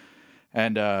there,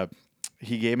 and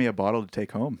he gave me a bottle to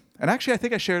take home. And actually, I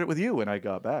think I shared it with you when I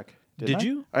got back. Did Did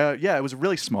you? Yeah, it was a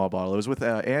really small bottle. It was with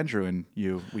Andrew and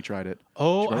you. We tried it.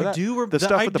 Oh, remember I that? do. The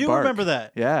stuff I with the do bark. remember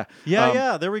that. Yeah.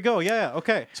 Yeah. There we go. Yeah.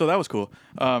 Okay. So that was cool.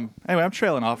 Anyway, I'm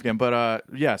trailing off again, but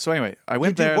yeah. So anyway, I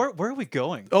went Dude, there. where are we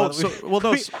going? Oh, By the so- way? well,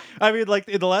 no, I mean, like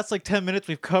in the last like 10 minutes,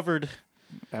 we've covered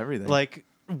Everything. like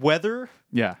weather,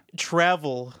 yeah,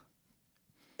 travel,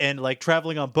 and like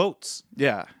traveling on boats.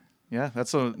 yeah.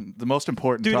 That's the most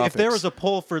important. Dude, topics. if there was a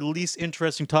poll for least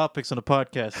interesting topics on a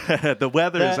podcast, the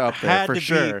weather is that up there had for to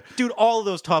sure. be, dude, all of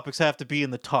those topics have to be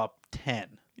in the top 10.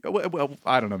 Well,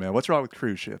 I don't know, man. What's wrong with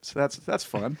cruise ships? That's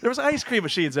fun. There was ice cream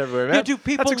machines everywhere, man. Yeah, dude,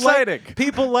 people That's exciting.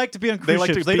 People like to be on cruise They like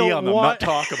ships. to be don't on them, want,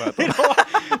 not talk about them.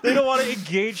 They don't want to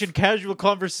engage in casual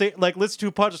conversation. Like, listen to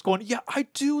a podcast going, yeah, I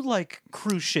do like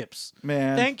cruise ships.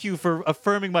 Man. Thank you for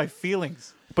affirming my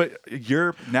feelings. But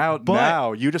you're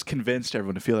now you just convinced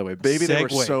everyone to feel that way. Maybe they were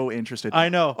Segue. so interested. I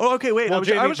know. Oh, okay, wait. Well,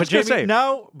 I was just gonna say.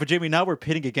 Jamie, now we're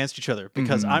pitting against each other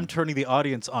because I'm turning the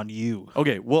audience on you.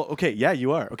 Okay, yeah,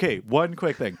 you are. Okay, one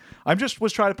quick thing.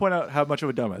 Was trying to point out how much of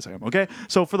a dumbass I am, okay?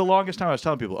 So for the longest time I was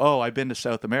telling people, "Oh, I've been to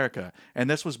South America." And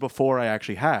this was before I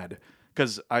actually had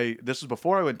this was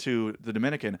before I went to the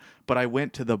Dominican, but I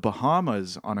went to the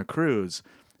Bahamas on a cruise.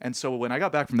 And so when I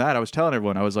got back from that, I was telling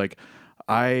everyone, I was like,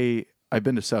 I've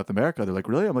been to South America. They're like,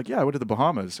 "Really?" I'm like, "Yeah, I went to the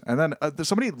Bahamas." And then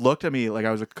somebody looked at me like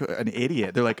I was an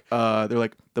idiot. They're like,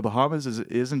 "The Bahamas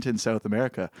isn't in South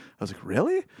America." I was like,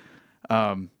 "Really?"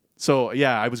 So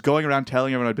yeah, I was going around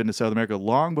telling everyone I'd been to South America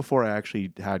long before I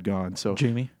actually had gone. So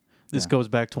Jamie, this goes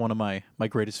back to one of my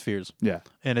greatest fears. yeah,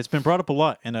 And it's been brought up a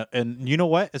lot. And you know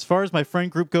what? As far as my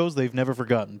friend group goes, they've never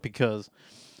forgotten because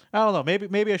I don't know.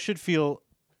 Maybe I should feel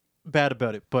bad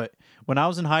about it. But when I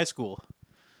was in high school,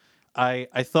 I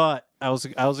thought I was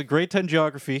a grade 10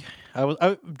 geography.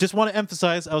 I just want to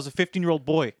emphasize I was a 15-year-old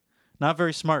boy, not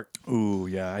very smart. ooh,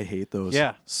 yeah, I hate those.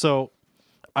 Yeah. So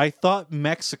I thought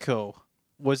Mexico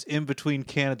was in between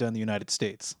Canada and the United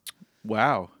States.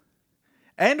 Wow.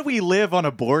 And we live on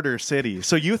a border city,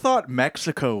 so you thought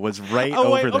Mexico was right Oh,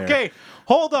 over wait, there. okay.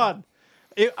 Hold on.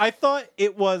 I thought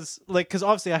it was like because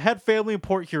obviously I had family in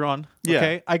Port Huron. Yeah.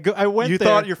 Okay, I went You there.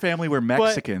 thought your family were but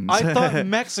Mexicans. I thought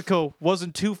Mexico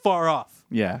wasn't too far off.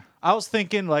 yeah. I was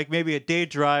thinking like maybe a day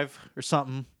drive or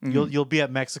something. You'll be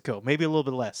at Mexico, maybe a little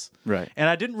bit less. Right. And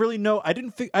I didn't really know. I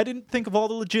didn't think of all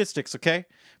the logistics. Okay,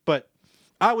 but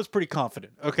I was pretty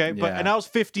confident. Okay, but Yeah. and I was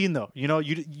 15 though. You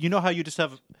know how you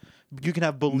can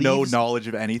have beliefs. No knowledge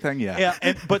of anything. Yeah.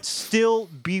 Yeah, but still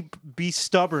be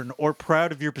stubborn or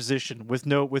proud of your position with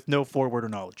no forward or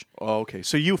knowledge. Oh, okay.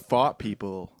 So you fought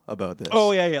people about this.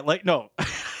 Oh yeah, like no,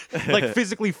 like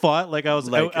physically fought. Like I was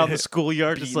Like, out in the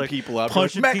schoolyard, just beating like people up.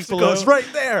 punching Like, people Mexico's out. right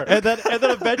there. And then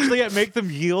eventually I make them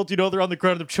yield. You know, they're on the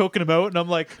ground, I'm choking them out, and I'm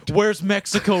like, "Where's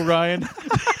Mexico, Ryan?"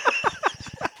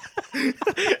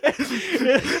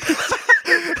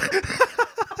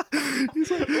 He's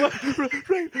like,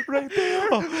 right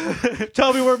there.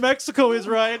 Tell me where Mexico is,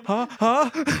 Ryan. Huh?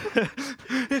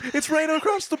 It's right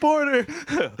across the border.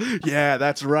 Yeah,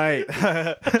 that's right.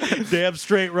 Damn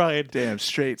straight, Ryan. Damn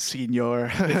straight, senor.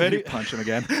 any- You punch him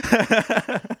again.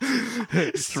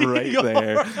 It's right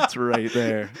there. It's right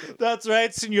there. That's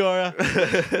right, Senora.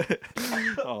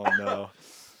 Oh no.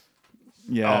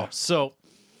 Yeah.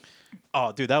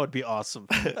 Oh, dude, that would be awesome.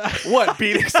 What,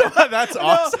 beating someone? That's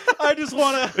awesome. No, I just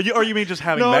want to. Or you mean just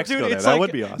having Mexico there? That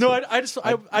would be awesome. No, I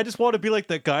just want to be like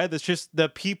that guy that's just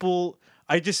that people.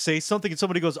 I just say something and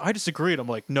somebody goes, "I disagree," and I'm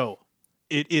like, "No,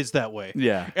 it is that way."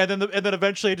 Yeah. And then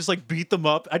eventually I just like beat them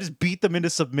up. I just beat them into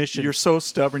submission. You're so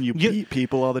stubborn. You beat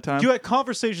people all the time.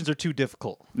 Conversations are too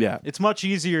difficult. Yeah. It's much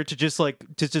easier to just whack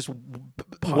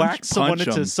someone punch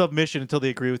into 'em. submission until they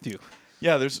agree with you.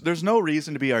 Yeah, there's no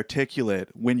reason to be articulate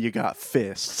when you got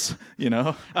fists, you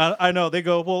know? I know. They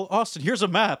go, "Well, Austin, here's a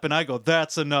map," and I go,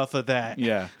 "That's enough of that."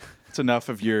 Yeah. It's enough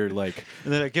of your like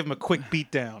And then I give them a quick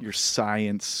beat down. your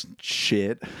science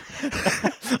shit.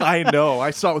 I know.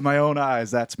 I saw it with my own eyes.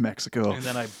 That's Mexico. And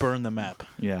then I burn the map.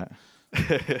 Yeah.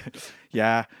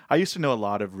 Yeah. I used to know a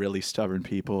lot of really stubborn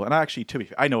people. And actually,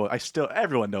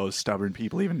 everyone knows stubborn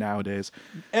people even nowadays.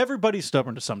 Everybody's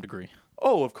stubborn to some degree.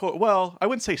 Oh, of course. Well, I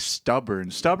wouldn't say stubborn.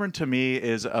 Stubborn to me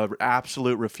is an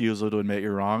absolute refusal to admit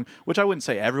you're wrong, which I wouldn't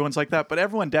say everyone's like that, but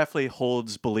everyone definitely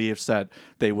holds beliefs that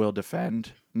they will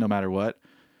defend no matter what.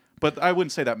 But I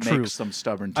wouldn't say that True. makes them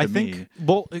stubborn to I me. think.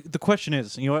 Well, the question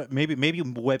is, you know what? Maybe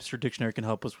Webster Dictionary can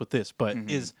help us with this. But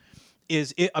is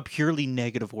it a purely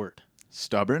negative word?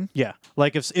 Stubborn? Yeah.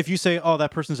 Like if you say, "Oh,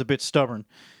 that person's a bit stubborn,"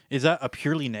 is that a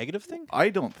purely negative thing? I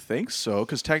don't think so,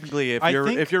 because technically,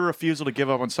 if your refusal to give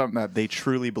up on something that they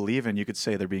truly believe in, you could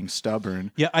say they're being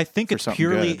stubborn. Yeah, I think it's something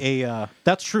purely good.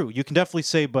 that's true. You can definitely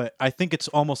say, but I think it's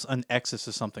almost an excess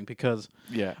of something because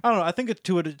Yeah. I don't know. I think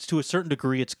to a certain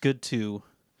degree, it's good to,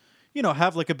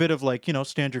 have like a bit of like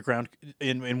stand your ground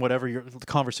in whatever the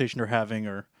conversation you're having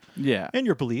or Yeah. in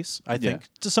your beliefs. I think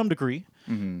to some degree.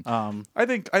 I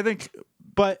think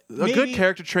But a good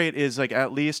character trait is like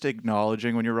at least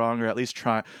acknowledging when you're wrong, or at least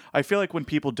try. I feel like when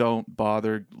people don't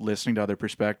bother listening to other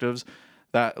perspectives,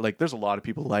 that like there's a lot of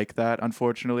people like that,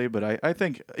 unfortunately. But I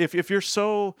think if you're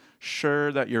so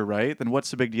sure that you're right, then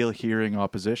what's the big deal hearing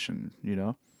opposition? You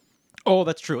know, Oh,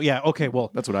 that's true. Yeah. Okay. Well,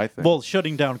 that's what I think. well,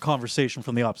 shutting down conversation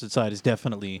from the opposite side is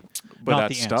definitely but not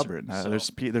that's the answer. stubborn.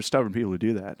 So- There's stubborn people who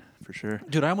do that for sure.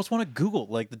 Dude, I almost want to Google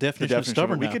like the The definition of definition-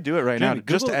 stubborn. we now. could do it right now, Jamie,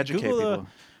 just to Google- educate Google, people.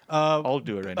 I'll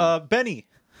do it right now. Benny.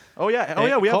 Oh yeah,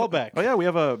 Hey, we have callback. Oh yeah, we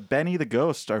have a Benny the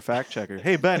Ghost, our fact checker.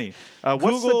 Hey Benny, what's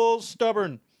Google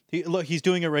stubborn. Look, he's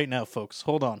doing it right now, folks.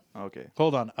 Hold on. Okay.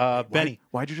 Hold on. Benny.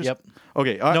 Why'd you just? Yep.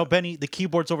 Okay. No, Benny, the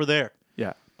keyboard's over there.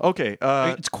 Yeah. Okay.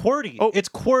 It's QWERTY. oh. It's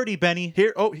QWERTY, Benny.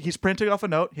 Here. Oh, he's printing off a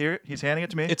note. Here, he's handing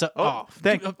it to me. It's a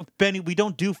Thank. Benny, we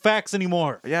don't do facts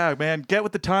anymore. Yeah, man, get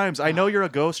with the times. I know you're a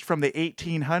ghost from the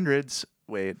 1800s.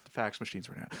 Wait, fax machines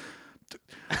were now.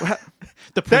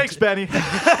 The Thanks, Benny.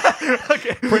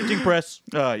 Okay. printing press.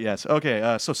 Yes.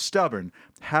 Okay. So stubborn,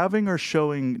 having or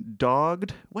showing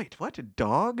dogged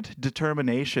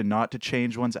determination not to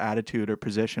change one's attitude or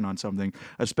position on something,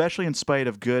 especially in spite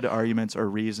of good arguments or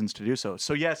reasons to do so.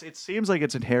 So yes, it seems like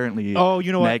it's inherently Oh,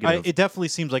 you know negative. what? It definitely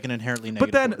seems like an inherently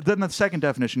negative. But then word. the second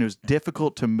definition is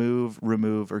difficult to move,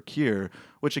 remove, or cure,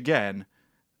 which again,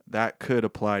 that could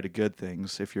apply to good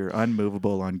things if you're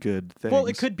unmovable on good things. Well,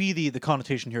 it could be the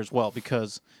connotation here as well,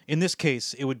 because in this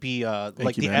case, it would be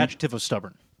like you, the Benny. adjective of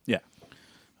stubborn. Yeah.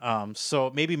 So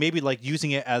maybe like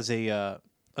using it as a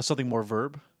something more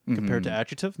verb compared to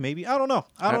adjective. Maybe I don't know.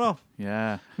 I don't know.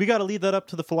 Yeah. We got to leave that up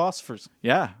to the philosophers.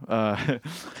 Yeah.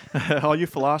 All you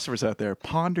philosophers out there,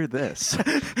 ponder this.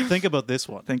 Think about this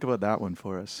one. Think about that one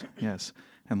for us. Yes.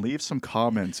 And leave some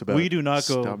comments about We do not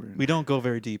go. stubborn. We don't go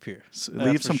very deep here. Leave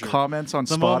That's for some sure. comments on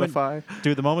The Spotify.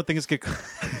 Dude, the moment things get.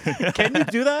 Can you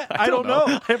do that? I don't know.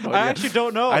 I have no I idea. actually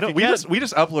don't know. I if don't. you We can.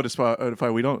 just upload to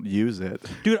Spotify. We don't use it.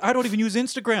 Dude, I don't even use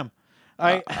Instagram.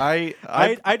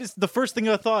 I just the first thing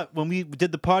I thought when we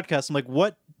did the podcast, I'm like,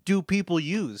 what do people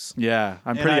use? Yeah,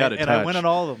 I'm And pretty I- out of touch. And I went on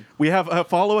all of them. We have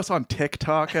follow us on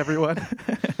TikTok, everyone.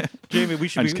 Jamie, we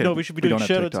should I'm be just kidding. we should be We doing don't have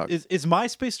shout outs. TikTok. Is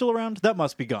MySpace still around? That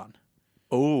must be gone.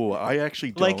 Oh, I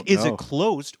actually don't Like, is know. it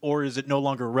closed or is it no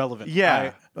longer relevant?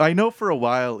 Yeah, I know for a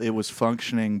while it was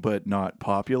functioning but not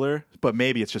popular. But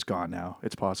maybe it's just gone now.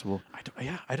 It's possible.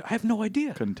 I have no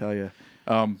idea. Couldn't tell you.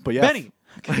 But yeah, Benny.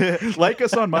 like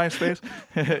us on MySpace.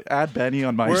 Add Benny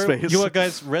on We're- MySpace. You know what,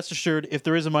 guys? Rest assured, if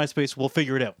there is a MySpace, we'll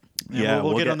figure it out. And Yeah, we'll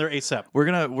we'll get get- on there ASAP. We're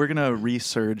gonna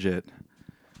resurge it.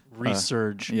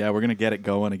 Resurge. Yeah, we're gonna get it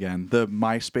going again. The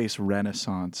MySpace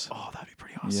Renaissance. Oh, that'd be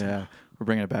pretty awesome. Yeah, we're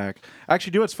bringing it back.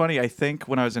 Actually, do you know what's funny? I think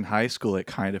when I was in high school, it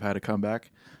kind of had a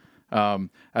comeback.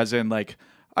 As in, like,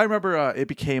 I remember it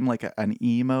became like an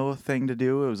emo thing to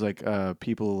do. It was like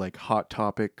people like Hot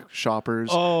Topic shoppers.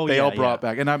 Oh, they yeah, all brought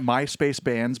yeah. back, and MySpace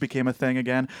bands became a thing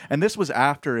again. And this was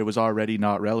after it was already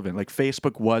not relevant. Like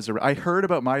Facebook was. I heard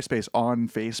about MySpace on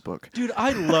Facebook. Dude,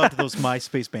 I loved those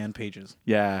MySpace band pages.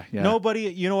 Yeah, yeah. Nobody,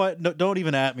 you know what? No, don't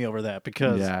even at me over that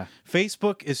because Yeah.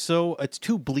 Facebook is it's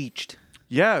too bleached.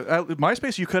 Yeah,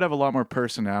 MySpace, you could have a lot more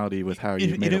personality with how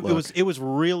you made it look. It was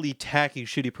really tacky,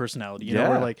 shitty personality. You know,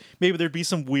 where Yeah. like maybe there'd be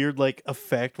some weird like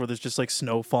effect where there's just like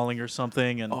snow falling or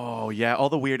something, and Oh yeah, all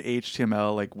the weird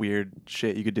HTML like weird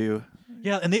shit you could do.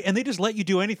 yeah, and they just let you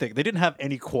do anything. They didn't have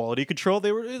any quality control.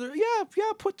 They were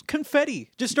put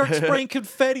confetti. Just start spraying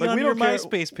confetti Like, on we your don't care-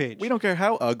 MySpace page. We don't care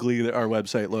how ugly our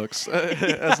website looks,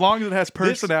 as long as it has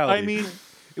personality. I mean,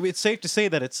 it's safe to say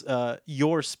that it's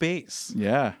your space.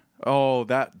 yeah. Oh,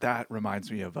 that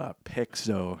reminds me of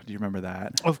Pixo. Do you remember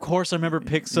that? Of course, I remember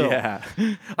Pixel. Yeah,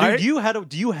 Dude,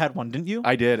 you had one, didn't you?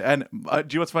 I did. And do you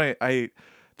know what's funny?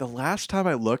 The last time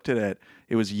I looked at it,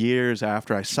 it was years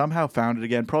after. I somehow found it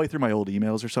again, probably through my old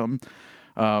emails or something.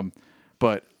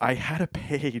 But I had a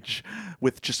page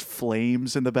with just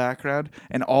flames in the background,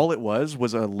 and all it was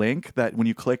a link that when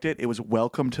you clicked it, it was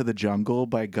 "Welcome to the Jungle"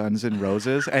 by Guns N'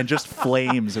 Roses, and just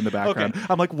flames in the background.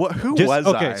 I'm like, what? Who was I?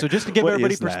 Okay, so just to give What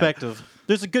everybody is that? perspective,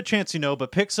 there's a good chance you know,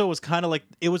 but Pixel was kind of like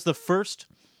it was the first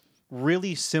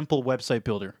really simple website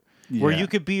builder where Yeah. you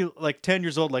could be like 10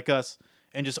 years old like us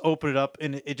and just open it up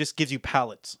and it just gives you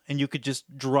palettes and you could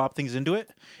just drop things into it.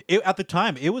 At the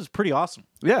time, it was pretty awesome.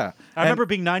 Yeah, I remember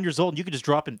being 9 years old and you could just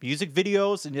drop in music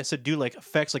videos and just do like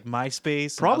effects like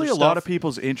MySpace. probably a and lot other of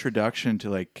people's introduction to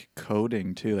like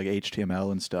coding too, like HTML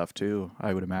and stuff too.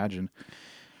 I would imagine.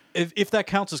 If that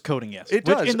counts as coding, yes. It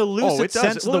Which does. in the lucid it does.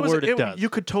 sense Well, of the word, it does. You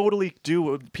could totally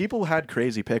do. People had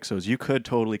crazy pixels. You could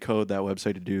totally code that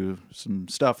website to do some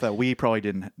stuff that we probably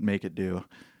didn't make it do.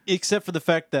 Except for the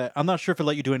fact that I'm not sure if it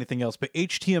let you do anything else, but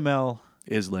HTML,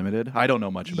 Is limited. I don't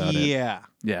know much about it. yeah,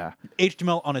 Yeah.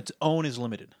 HTML on its own is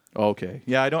limited. Okay.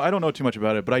 Yeah. I don't know too much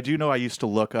about it, but I do know I used to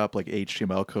look up like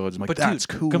HTML codes. I'm like, But that's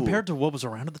dude, cool. compared to what was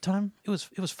around at the time, it was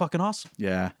fucking awesome.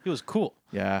 Yeah. It was cool.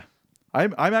 Yeah.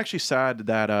 I'm actually sad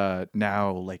that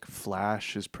now like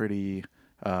Flash is pretty.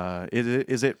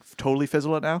 Is it totally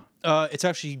fizzled out now? It's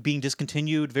actually being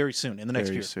discontinued very soon in the next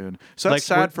Very year. soon. So that's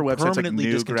Like, sad for we're websites like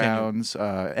permanently discontinued.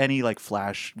 Newgrounds, any like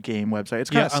Flash game website. It's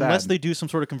kind Yeah, of sad. unless they do some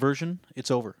sort of conversion, it's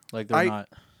over. Like they're not.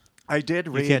 I did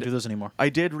You read. can't do those anymore. I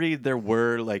did read there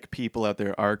were like people out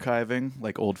there archiving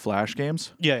like old Flash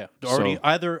games. Yeah. They're already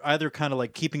So- either kind of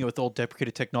like keeping it with old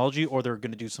deprecated technology, or they're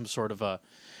going to do some sort of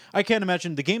I can't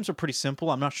imagine. The games are pretty simple.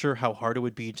 I'm not sure how hard it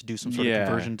would be to do some sort of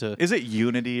conversion to. Is it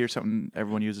Unity or something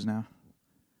everyone uses now?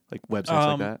 Like websites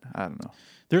like that? I don't know.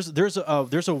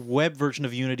 There's a web version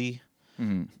of Unity,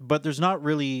 Mm-hmm. but there's not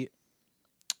really.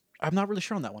 I'm not really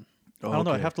sure on that one. I don't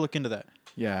know. I'd okay. have to look into that.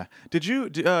 Yeah. Did you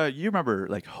you remember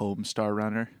like Homestar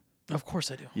Runner? Of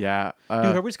course I do. Yeah.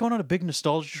 Dude, are we just going on a big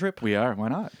nostalgia trip? we are. Why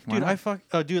not? Why Dude,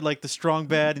 not? dude, like the Strong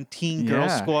Bad and Teen Girl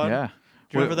Squad. Yeah.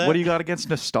 Do you remember that? What do you got against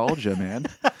nostalgia, man?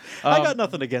 I got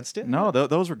nothing against it. No,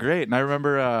 those were great, and I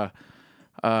remember.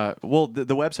 Well,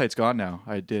 the website's gone now.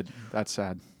 I did. That's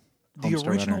sad. The Homestar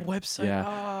original Runner. website. Yeah.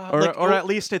 Ah, Or like, or at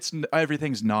least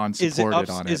everything's is it non-supported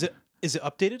on it. Is it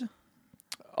updated?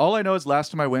 All I know is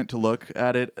last time I went to look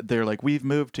at it, they're like, we've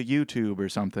moved to YouTube or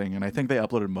something, and I think they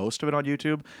uploaded most of it on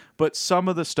YouTube. But some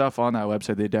of the stuff on that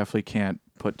website, they definitely can't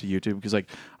put to YouTube because, like,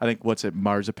 I think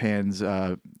Marzipan's.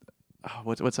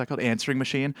 What's that called? Answering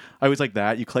machine. I was like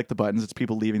that. You click the buttons. It's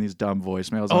people leaving these dumb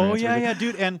voicemails. on Oh answering yeah, machine. yeah,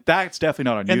 dude. And That's definitely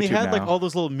not on YouTube they had now. like all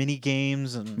those little mini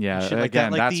games and Yeah, shit like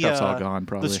again, that. Like that stuff's all gone,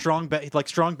 probably. The Strong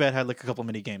Bad had like a couple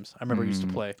mini games. I remember I used to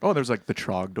play. Oh, there's like the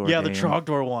Trogdor. Yeah, game. the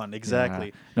Trogdor one,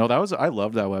 exactly. Yeah. No, I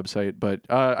loved that website, but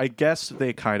I guess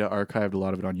they kind of archived a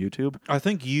lot of it on YouTube. I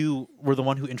think you were the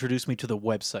one who introduced me to the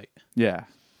website. Yeah.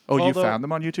 Oh, Although- you found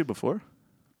them on YouTube before?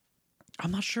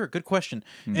 I'm not sure. Good question.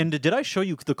 And did I show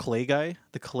you the clay guy?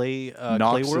 The clay Nox's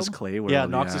clay world? Clay World, Yeah,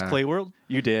 Nox's yeah. Clay World.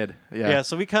 You did. Yeah. Yeah,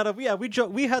 so we kind of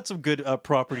we had some good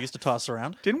properties to toss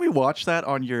around. Didn't we watch that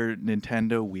on your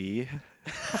Nintendo Wii?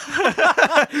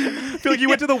 I feel like you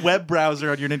went to the web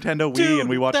browser on your Nintendo Wii and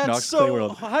we watched that's Nox so, Clay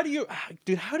World. How do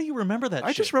you remember that? I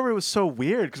shit? just remember it was so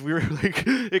weird because we were like,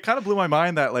 it kind of blew my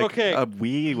mind that like Okay. a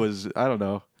Wii was, I don't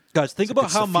know. Guys, think about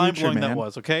it's how the future, mind blowing that man.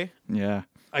 was. Okay, Yeah.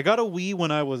 I got a Wii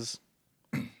when I was,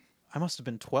 I must have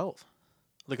been 12,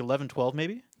 like 11, 12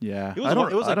 maybe. Yeah. It was like I don't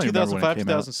even remember when it 2005, came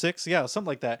out. 2006. Yeah, something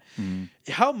like that.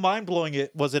 How mind blowing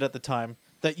was it at the time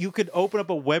that you could open up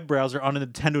a web browser on a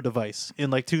Nintendo device in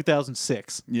like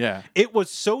 2006? Yeah. It was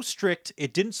so strict;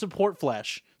 it didn't support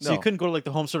Flash, so you No. couldn't go to like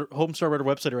the Home Star Writer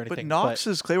website or anything. But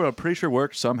Nox's Clay World, I'm pretty sure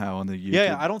worked somehow on the YouTube.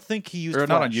 yeah, I don't think he used Or Flash.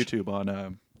 not on YouTube,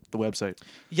 on the website.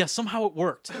 Yeah, somehow it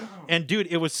worked. And dude,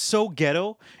 it was so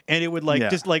ghetto, and it would like Yeah.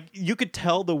 just like you could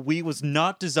tell the Wii was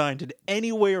not designed in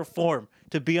any way or form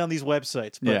to be on these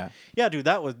websites. But Yeah. dude,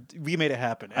 we made it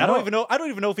happen. I I don't know.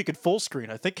 even know if we could full screen.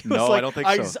 I think it was No, like I don't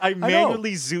think so. I I know.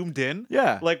 manually zoomed in.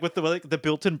 Yeah. Like with the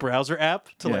built-in browser app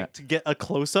to Yeah. like to get a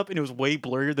close up, and it was way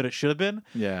blurrier than it should have been.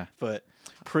 Yeah. But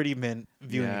pretty mint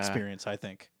viewing Yeah. experience, I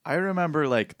think. I remember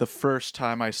like the first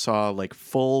time I saw like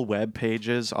full web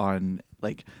pages on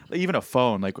like even a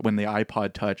phone, like when the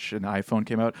iPod Touch and the iPhone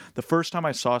came out, the first time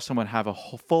I saw someone have a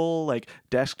full like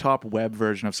desktop web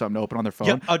version of something to open on their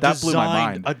phone, that blew my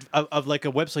mind. Of like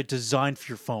a website designed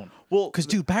for your phone. Well, because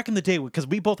dude, back in the day, because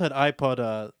we both had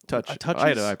iPod Touch. touches. I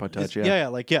had an iPod Touch, yeah.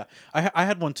 Yeah. I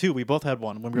had one too. We both had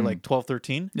one when we were like 12,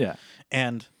 13. Yeah.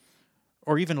 And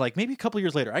or even like maybe a couple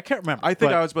years later. I can't remember. I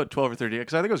think but- I was about 12 or 13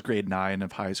 because I think it was grade 9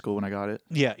 of high school when I got it.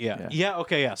 Yeah.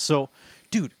 Okay. Yeah. So,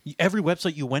 dude, every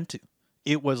website you went to,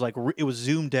 it was like it was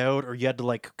zoomed out, or you had to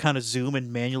like kind of zoom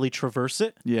and manually traverse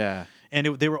it. Yeah. And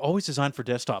they were always designed for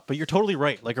desktop. But you're totally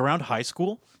right. Like around high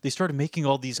school, they started making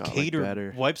all these like, catered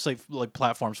better. website like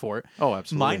platforms for it. Oh,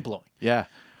 absolutely. Mind blowing. Yeah.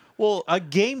 Well, A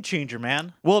game changer,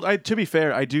 man. well, to be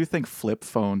fair, I do think flip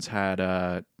phones had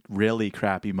really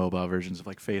crappy mobile versions of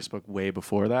like Facebook way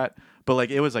before that. But like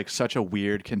it was like such a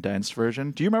weird condensed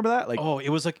version. Do you remember that? Like Oh,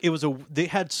 they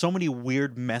had so many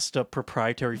weird, messed up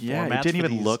proprietary yeah, formats. it didn't for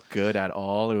even these. look good at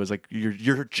all. It was like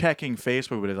you're checking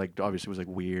Facebook, but it like obviously was like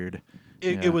weird.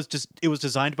 It, Yeah. it was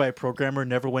designed by a programmer,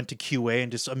 never went to QA,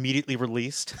 and just immediately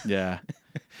released. Yeah.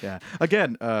 Yeah.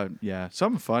 Again, yeah.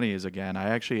 Something funny is again,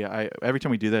 I every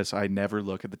time we do this, I never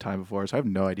look at the time before, so I have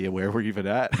no idea where we're even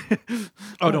at.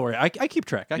 Oh, don't worry, I keep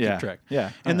track. I Yeah, keep track.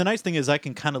 yeah. And the nice thing is, I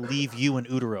can kind of leave you in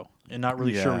utero and not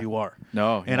really sure Yeah. where you are.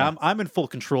 No, And yeah. I'm in full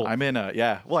control. I'm in a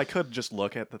yeah. Well, I could just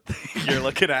look at the thing you're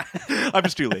looking at. I'm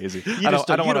just too lazy. you I just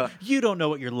don't want to. you don't know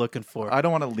what you're looking for. I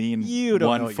don't want to lean You don't know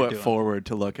one what you're foot doing. forward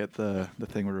to look at the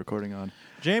thing we're recording on.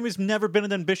 Jamie's never been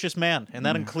an ambitious man, and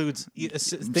that includes things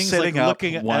Sitting like up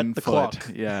looking one at the foot.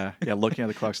 clock. Yeah, yeah. Looking at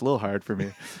the clock's a little hard for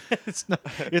me.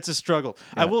 It's a strugugh.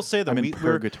 I will say though, I'm in we're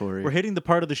purgatory. hitting the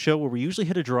part of the show where we usually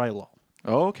hit a dry lull.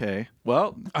 Oh, okay.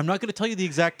 Well, I'm not going to tell you the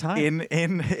exact time.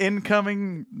 in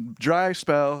incoming dry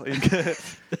spell,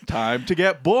 time to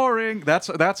get boring. That's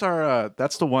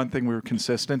the one thing we were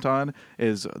consistent on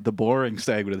is the boring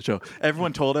segment of the show.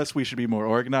 Everyone told us we should be more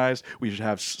organized. We should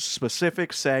have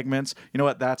specific segments. You know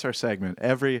what? That's our segment.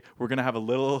 We're gonna have a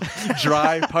little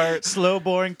dry part. Slow,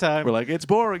 boring time. We're like it's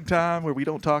boring time where we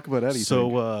don't talk about anything.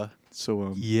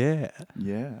 So, yeah,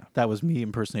 yeah, that was me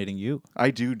impersonating you. I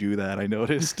do that. I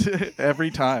noticed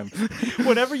every time.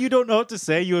 Whenever you don't know what to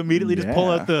say, you immediately just pull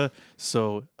Yeah. out the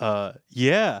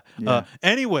yeah. Yeah.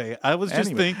 Anyway, I was just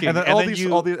Anyway. thinking, and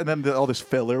then all these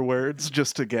filler words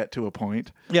just to get to a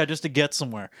point. yeah, just to get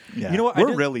somewhere. Yeah. You know what?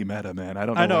 We're really meta, man. I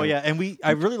don't know. I know, why. yeah, and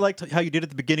I really liked how you did at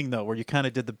the beginning though, where you kind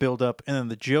of did the build up and then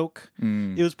the joke.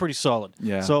 It was pretty solid.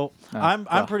 Yeah. So I'm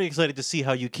well. pretty excited to see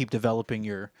how you keep developing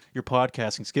your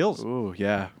podcasting skills. Ooh,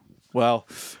 yeah. Well,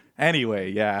 anyway,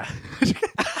 yeah.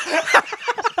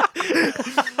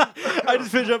 I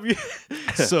just finished up.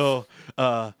 So,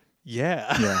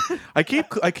 yeah. Yeah. I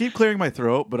keep clearing my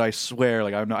throat, but I swear,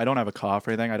 like I don't have a cough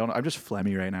or anything. I'm just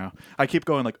phlegmy right now. I keep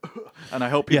going like, and I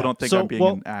hope people don't think I'm being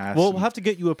an ass. Well, we'll have to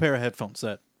get you a pair of headphones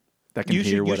that that can you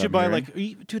hear should what I'm buy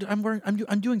hearing. dude.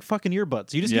 I'm doing fucking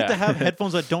earbuds. You just Yeah. need to have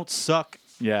headphones that don't suck.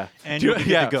 Yeah. And Do you- you'll be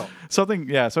good yeah. to go. Something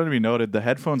to be noted. The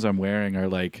headphones I'm wearing are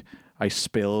like I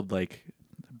spilled like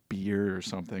beer or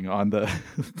something on the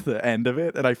the end of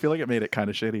it, and I feel like it made it kind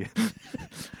of shitty.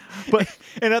 But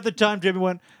And at the time, Jimmy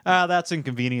went, that's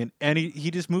inconvenient, and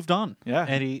he just moved on. yeah,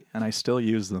 and I still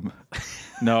use them.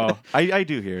 No, I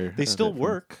do hear they still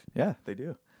work. Yeah, they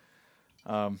do.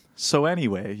 So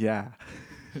anyway, yeah.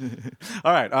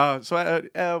 All right.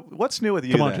 What's new with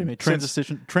you? Come on, then? Jimmy.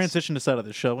 Since- Transition us out of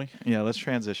this, shall we? Yeah, let's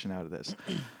transition out of this.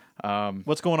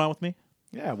 What's going on with me?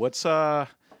 Yeah, what's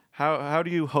how do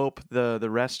you hope the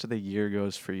rest of the year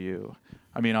goes for you?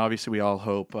 I mean, obviously, we all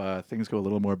hope things go a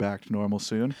little more back to normal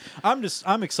soon.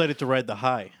 I'm excited to ride the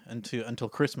high until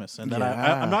Christmas, and then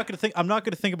Yeah. I'm not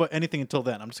gonna think about anything until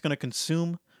then. I'm just gonna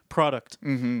consume product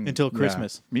until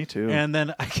Christmas. Yeah, me too. And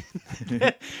then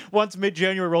once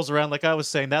mid-January rolls around, like I was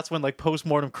saying, that's when like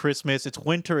post-mortem Christmas. It's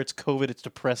winter. It's COVID. It's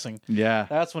depressing. Yeah,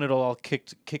 That's when it'll all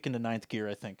kick into ninth gear,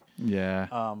 I think.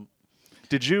 yeah.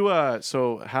 Did you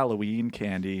so Halloween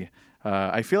candy?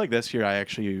 I feel like this year I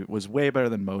actually was way better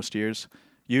than most years.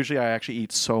 Usually I actually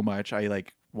eat so much I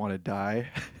like want to die.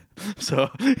 So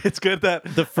it's good that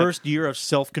The first year of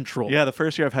self-control. yeah, the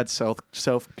first year I've had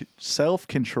self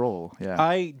control. Yeah.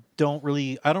 I don't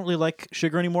really like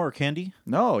sugar anymore or candy.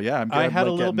 No, yeah, I'm I glad, had like,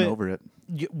 a little getting bit over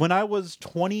it. When I was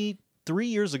 23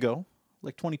 years ago,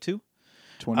 like 22.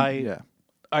 20. Yeah.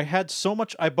 I had so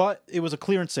much. It was a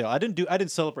clearance sale. I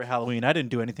didn't celebrate Halloween. I didn't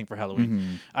do anything for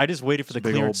Halloween. I just waited for the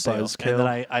big clearance old sale, buzzkill. and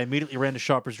then I immediately ran to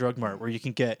Shoppers Drug Mart, where you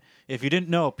can get. If you didn't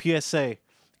know, PSA,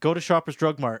 go to Shoppers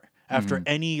Drug Mart after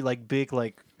any like big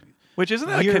like. Which isn't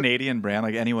that a Weird- Canadian brand?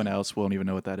 Like anyone else won't even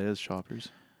know what that is. Shoppers.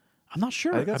 I'm not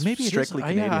sure. I think that's Maybe strictly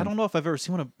it is. Yeah, I Canadian. don't know if I've ever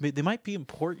seen one. They might be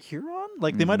import Huron.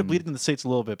 Like they might have bleeded in the States a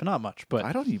little bit, but not much. But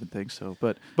I don't even think so.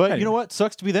 But But anyway. you know what?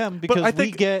 Sucks to be them because I we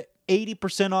think- get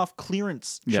 80% off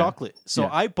clearance Yeah. chocolate. So Yeah.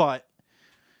 I bought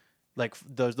like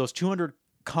those 200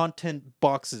 content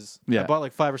boxes. Yeah. I bought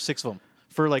like 5 or 6 of them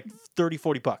for like 30,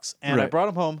 40 bucks. And I Right. brought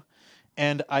them home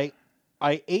and I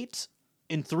ate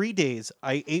in 3 days.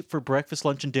 I ate for breakfast,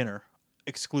 lunch, and dinner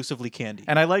exclusively candy.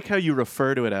 And I like how you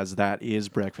refer to it as that is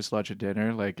breakfast, lunch, and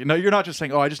dinner. Like, no, you're not just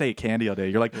saying, "Oh, I just ate candy all day."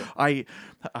 You're like,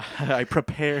 I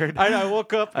prepared I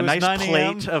woke up, it a was nice 9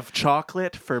 a.m., plate of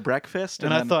chocolate for breakfast,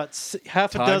 and I then thought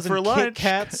half a time dozen for Kit lunch.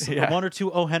 Kats, Yeah. 1 or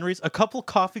 2 O. Henrys, a couple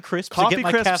coffee crisps to coffee get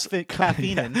my crisps,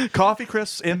 caffeine in. coffee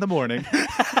crisps in the morning.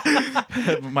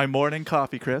 My morning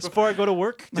coffee crisp. Before I go to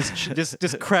work,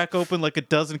 just crack open like a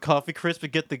dozen coffee crisps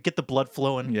and get the blood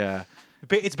flowing. Yeah.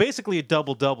 It's basically a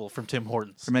double from Tim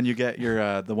Hortons. And then you get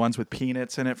your the ones with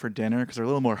peanuts in it for dinner because they're a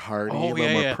little more hearty, a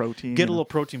little more protein. Get a little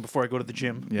protein before I go to the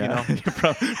gym. yeah, You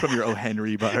know? from your O.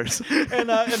 Henry bars. and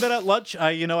then at lunch,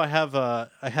 I have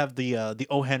the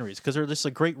O. Henrys because they're just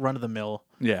a great run of the mill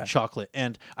Yeah. chocolate,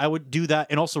 and I would do that,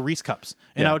 and also Reese cups,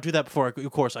 and Yeah. I would do that before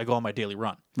of course I go on my daily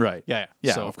run. Right. Yeah.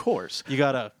 Yeah. So of course. you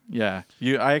gotta. Yeah.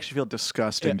 I actually feel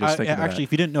disgusting just thinking about actually, it.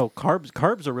 if you didn't know,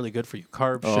 carbs are really good for you.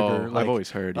 Carbs, sugar. I've Like,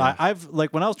 always heard, yeah. I've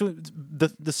like when I was doing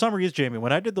the summer is Jamie.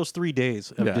 When I did those 3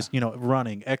 days of Yeah. just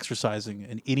running, exercising,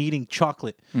 and eating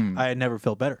chocolate, I had never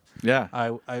felt better. Yeah.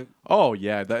 I Oh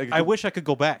yeah. I wish I could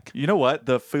go back. You know what?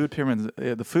 The food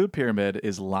pyramid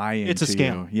is lying. It's a to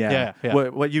scam. You. Yeah. Yeah.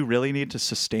 What you really need to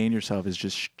sustain yourself is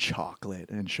just chocolate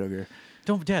and sugar.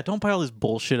 Don't buy all this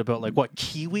bullshit about like what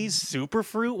kiwis,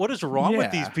 superfruit. What is wrong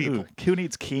with these people? Ooh, who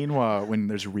needs quinoa when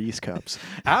there's Reese cups?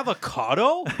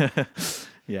 Avocado?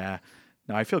 Yeah.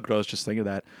 No, I feel gross just thinking of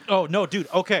that. Oh no, dude.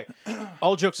 Okay.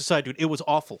 All jokes aside, dude, it was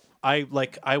awful. I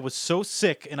was so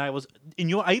sick, and I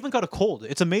even got a cold.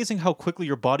 It's amazing how quickly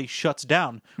your body shuts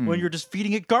down when you're just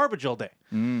feeding it garbage all day.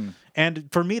 And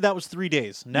for me, that was 3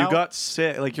 days. Now You got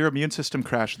sick. Like your immune system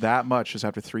crashed that much just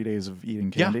after 3 days of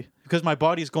eating candy. because my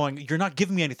body's going. You're not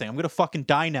giving me anything. I'm gonna fucking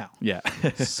die now. Yeah.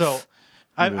 So,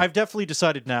 I've definitely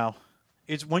decided now.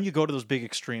 It's when you go to those big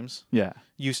extremes. Yeah.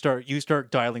 You start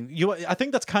dialing. I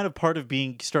think that's kind of part of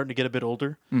starting to get a bit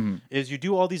older. Is you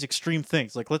do all these extreme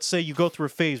things. Like let's say you go through a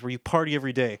phase where you party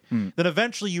every day. Then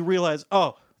eventually you realize,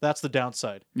 oh, that's the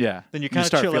downside. Yeah. Then you kind of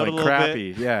start chill out a feeling little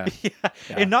crappy. bit. Yeah.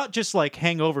 Yeah. And not just like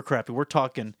hangover crappy. We're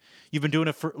talking you've been doing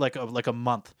it for like a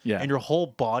month. Yeah. And your whole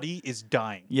body is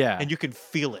dying. Yeah. And you can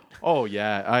feel it. Oh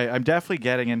yeah, I'm definitely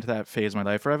getting into that phase of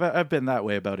my life where I've been that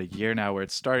way about a year now, where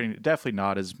it's starting definitely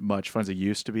not as much fun as it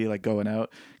used to be, like going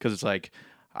out, because it's like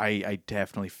I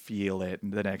definitely feel it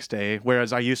the next day.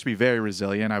 Whereas I used to be very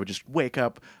resilient. I would just wake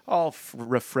up all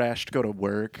refreshed, go to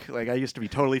work. Like I used to be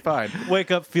totally fine.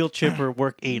 Wake up, feel chipper,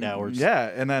 work 8 hours. Yeah,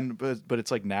 and then but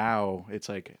it's like now it's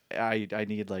like I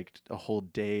need like a whole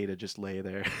day to just lay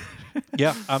there.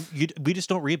 Yeah. We just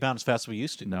don't rebound as fast as we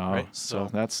used to. No, Right? so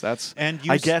that's. And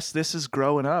I guess this is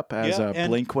growing up, as Yeah, and-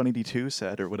 Blink 182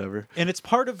 said or whatever. And it's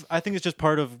I think it's just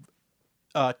part of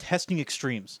testing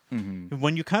extremes. Mm-hmm.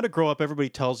 When you kind of grow up, everybody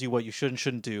tells you what you should and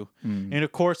shouldn't do. And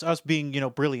of course, us being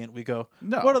brilliant, we go,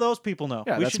 No. what do those people know?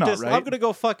 Yeah, we that's should not just. right. I'm gonna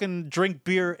go fucking drink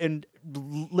beer and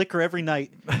liquor every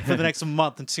night for the next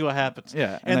month and see what happens.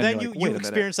 Yeah, and, and then then you're like, you "Wait a minute."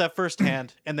 experience that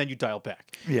firsthand, and then you dial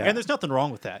back. Yeah. and there's nothing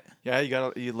wrong with that. Yeah,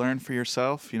 you learn for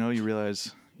yourself. You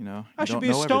realize. I should be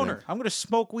a stoner. I'm gonna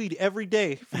smoke weed every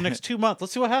day for the next 2 months.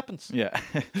 Let's see what happens. Yeah.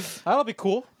 That'll be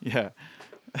cool. Yeah.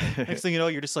 Next thing you know,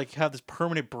 you're just like have this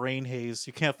permanent brain haze.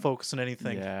 You can't focus on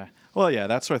anything. Yeah. Well, yeah,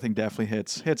 that sort of thing definitely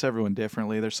hits everyone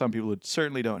differently. There's some people who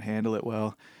certainly don't handle it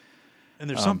well. And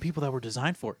there's some people that were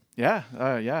designed for it. Yeah.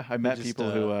 Yeah. I met just, people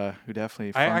who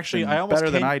definitely I function almost better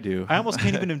than can't- I do. I almost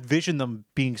can't even envision them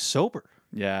being sober.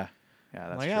 Yeah. Yeah.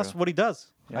 That's Like, true. that's what he does.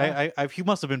 Yeah. He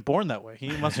must have been born that way. He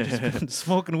must have just been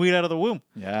smoking weed out of the womb.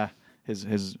 Yeah. His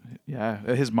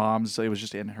mom's. It was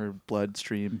just in her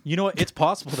bloodstream. You know what? It's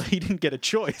possible that he didn't get a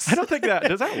choice. I don't think that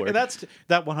does that work. And that's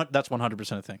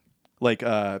 100% a thing. Like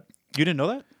You didn't know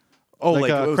that? oh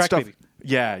Like, like crack stuff. baby.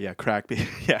 Yeah, crack baby.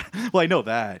 Yeah. Well, I know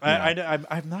that. Yeah.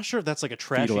 I'm not sure if that's like a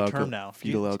trashy term now.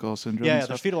 Fetal alcohol syndrome. Yeah, and there's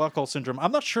stuff. fetal alcohol syndrome.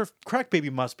 I'm not sure if crack baby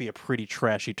must be a pretty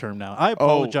trashy term now. I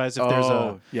apologize if there's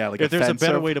like if there's a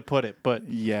better offensive. way to put it, but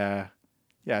Yeah.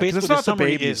 Yeah, Basically, because it's the not the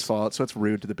summary baby's is- fault, so it's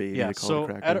rude to the baby yeah. to call So it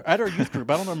crack at, baby. at our youth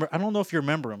group, I don't know if you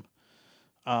remember him,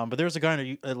 but there was a guy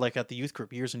in like at the youth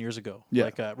group years and years ago, Yeah.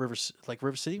 like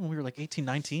River City when we were like 18,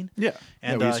 19. Yeah.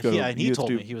 And we used to go and he youth told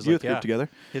do- me he was youth like, group yeah, together.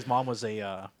 his mom was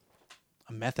a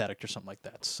meth addict or something like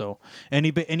that. So and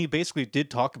he basically did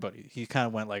talk about it. He kind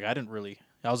of went like,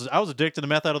 I was addicted to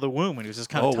meth out of the womb, and he was just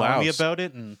kind of telling me about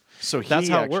it, and So that's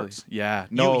he how it actually- works. Yeah.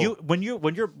 No. when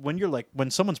you're like when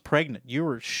someone's pregnant, you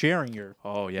are sharing your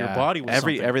your body with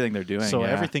something. everything they're doing. So yeah.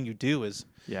 everything you do is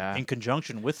Yeah. in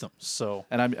conjunction with them. So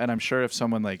And I'm sure if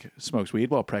someone like smokes weed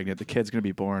while pregnant, the kid's gonna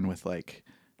be born with like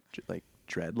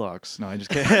dreadlocks. No, I just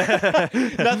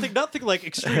kidding. nothing like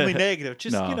extremely negative.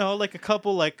 Just No. like a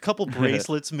couple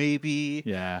bracelets maybe.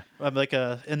 Yeah. Like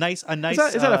a nice Is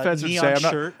that offensive to neon say?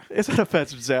 shirt. Is that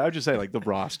offensive to say? I would just say like the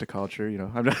Rasta culture.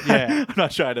 I'm not. Yeah. I'm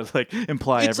not trying to like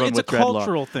imply It's everyone a with dreadlocks.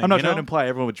 cultural thing, I'm not you trying know? to imply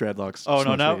everyone with dreadlocks. Oh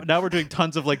no! smokes weed. Now we're doing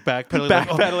tons of like backpedaling.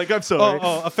 Backpedaling. I'm sorry.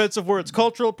 Offensive words.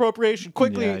 Cultural appropriation.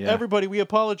 Quickly, Yeah, yeah. everybody, we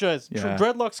apologize. Yeah.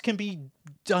 Dreadlocks can be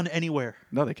done anywhere.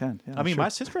 No, they can. Yeah, I mean, sure. my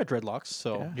sister had dreadlocks.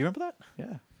 So Yeah. do you remember that?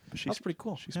 Yeah. But That's pretty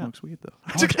cool. She Yeah. smokes weed though.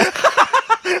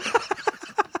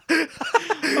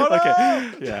 Oh, no!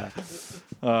 Okay. Yeah.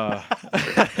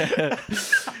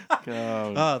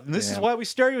 This is damn. why we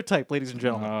stereotype, ladies and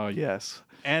gentlemen. Oh yes.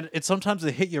 And it's sometimes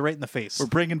they hit you right in the face. We're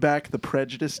bringing back the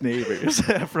prejudiced neighbors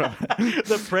from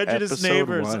The prejudiced episode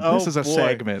neighbors. 1. Oh, This is a boy.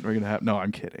 segment we're gonna have. No,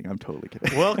 I'm kidding. I'm totally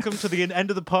kidding. Welcome to the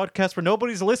end of the podcast where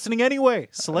nobody's listening anyway.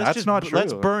 So That's not true.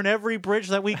 let's burn every bridge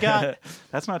that we got.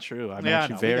 That's not true. I'm Yeah,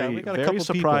 actually no, we got- very, we got a very couple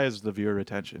people. surprised the viewer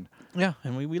retention. Yeah,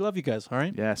 and we love you guys. All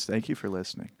right. Yes, thank you for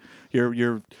listening.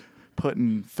 You're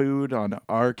putting food on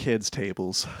our kids'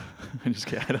 tables. I'm just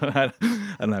kidding. I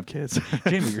don't have kids.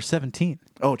 Jamie, you're 17.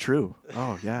 Oh, true.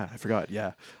 Oh, yeah. I forgot.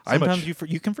 Yeah. Sometimes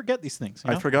you can forget these things.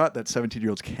 You I know? forgot that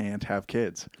 17-year-olds can't have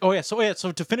kids. Oh yeah.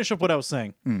 So to finish up what I was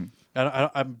saying, Hmm.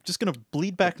 I'm just gonna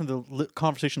bleed back into the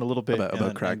conversation a little bit About and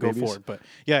then crack go babies? forward. But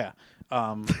yeah.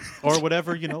 Or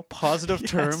whatever positive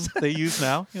term they use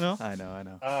now. I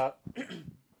know.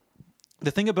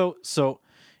 The thing about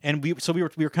we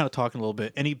were kind of talking a little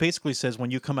bit, and he basically says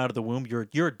when you come out of the womb,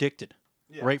 you're addicted,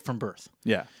 right from birth.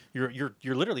 Yeah. You're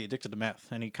literally addicted to meth,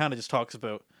 and he kind of just talks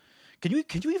about. Can you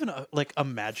even like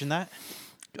imagine that?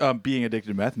 Being addicted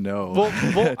to meth? No. Well,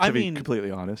 to I be mean,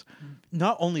 completely honest.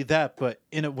 not only that, but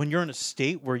when you're in a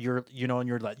state where you're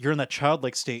in that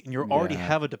childlike state, and you already Yeah.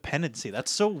 have a dependency. That's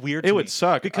so weird. It to would me,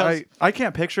 suck. because I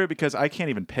can't picture it because I can't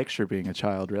even picture being a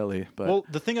child, really. But well,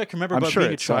 the thing I can remember I'm about sure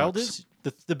being a it child sucks. is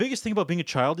the biggest thing about being a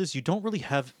child is you don't really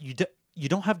have you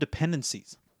don't have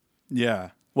dependencies.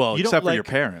 yeah. Well, You don't, except for your like-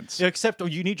 parents. Yeah, except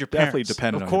you need your parents. Definitely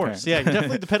dependent of on your course. parents. Yeah, you're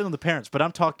definitely dependent on the parents. But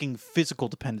I'm talking physical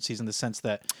dependencies in the sense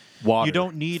that Water, you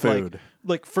don't need food,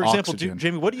 like for example, oxygen.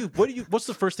 Jamie, what's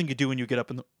the first thing you do when you get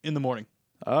up in the morning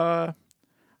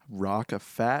Rock a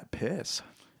fat piss.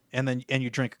 and you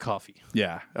drink coffee?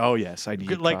 Yeah. Oh yes, I need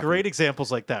Like coffee. great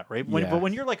examples like that, right? Yeah. But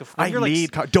when you're like I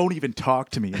need. Don't even talk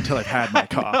to me until I've had my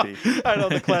coffee. I know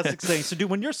the classic saying. So, dude,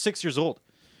 when you're 6 years old,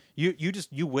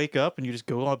 you wake up and you just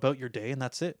go about your day and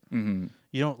that's it. Mm-hmm.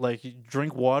 You don't you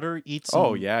drink water, eat some.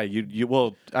 Oh yeah, you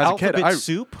well as a kid. alphabet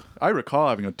soup. I recall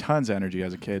having tons of energy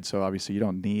as a kid, so obviously you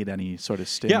don't need any sort of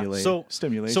stimulation.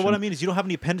 So what I mean is you don't have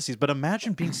any appendices. But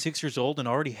imagine being 6 years old and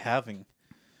already having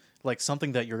like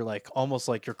something that you're like almost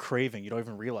like you're craving. You don't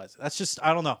even realize it. That's just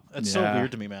I don't know. It's so Yeah.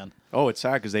 weird to me, man. Oh, it's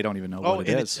sad because they don't even know what it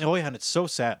and is. and it's so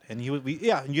sad. And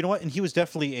yeah, and you know what? And he was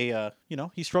definitely a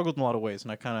he struggled in a lot of ways,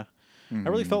 and I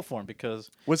really felt for him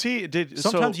because Was he?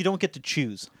 sometimes you don't get to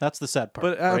choose. That's the sad part.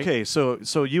 But right? okay,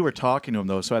 so you were talking to him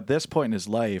though. So at this point in his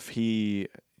life,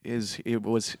 is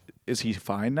he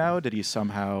fine now? Did he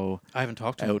somehow I haven't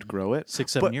talked to him. outgrow it?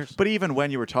 6-7 years. But even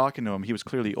when you were talking to him, he was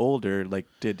clearly older. Like,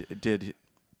 did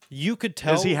You could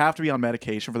tell. does he have to be on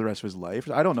medication for the rest of his life?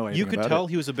 I don't know anything You could about tell it.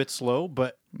 he was a bit slow,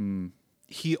 but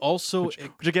he also Which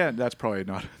again, that's probably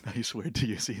not a nice word to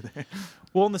use either.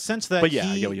 well in the sense that But yeah,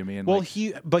 I he, get what you mean, Well,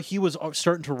 like- he was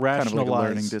starting to Kind of rationalize. like a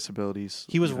learning disabilities.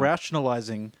 He was you know?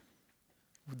 rationalizing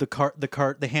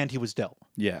the hand he was dealt.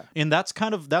 Yeah, And that's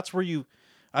where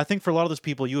I think for a lot of those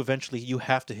people you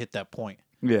have to hit that point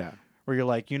yeah, where you're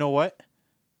like, you know what?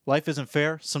 Life isn't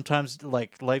fair. Sometimes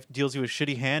like life deals you a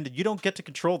shitty hand and you don't get to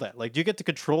control that. Like do you get to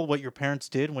control what your parents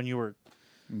did when you were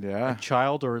yeah. a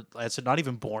child or as not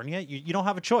even born yet? You don't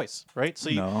have a choice, right? So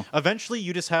No. eventually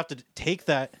you just have to take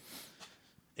that,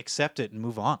 accept it and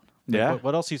move on. Like, Yeah.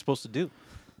 what else are you supposed to do?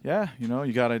 Yeah,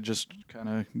 you gotta just kind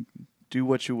of do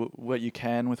what you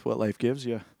can with what life gives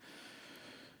you.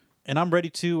 And I'm ready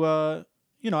to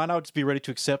and I'll just be ready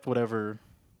to accept whatever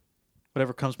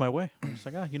comes my way. It's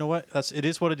like, you know what? It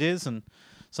is what it is, and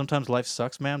sometimes life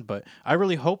sucks, man. But I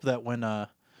really hope that when the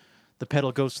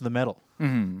pedal goes to the metal,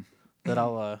 that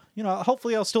I'll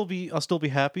hopefully I'll still be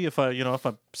happy if I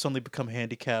suddenly become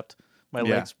handicapped,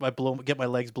 Yeah. get my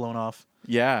legs blown off.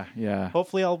 Yeah, yeah,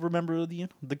 Hopefully I'll remember the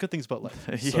good things about life.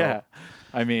 So- yeah.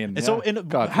 I mean, And so, yeah,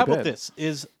 God how about forbid.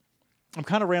 this? I'm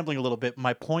kind of rambling a little bit.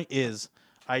 My point is,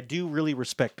 I do really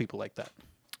respect people like that.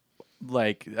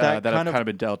 That That have kind of- kind of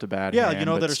been dealt a bad Yeah, hand,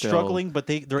 that but are still struggling, but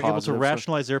they're able to positive, so-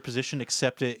 rationalize their position,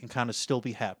 accept it, and kind of still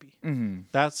be happy. Mm-hmm.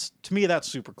 That's to me, that's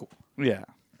super cool. Yeah,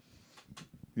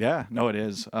 yeah. No, it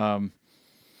is.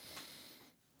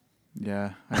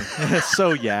 Yeah.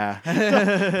 So yeah.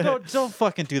 Don't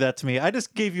fucking do that to me. I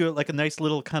just gave you like a nice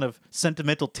little kind of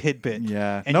sentimental tidbit.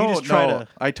 Yeah. and no, you just try no, to.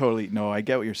 I totally no. I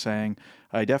get what you're saying.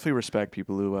 I definitely respect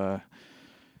people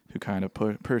who kind of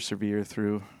persevere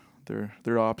through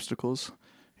their obstacles.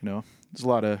 There's a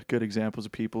lot of good examples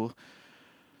of people.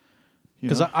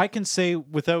 Because I can say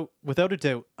without a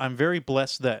doubt, I'm very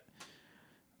blessed that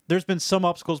there's been some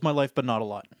obstacles in my life, but not a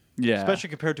lot. yeah, Especially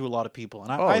compared to a lot of people,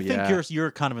 and Oh, I think yeah.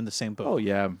 you're kind of in the same boat. oh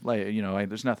yeah, like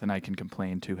there's nothing I can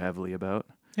complain too heavily about.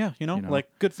 Yeah, know. like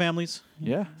good families,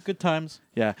 Yeah. good times.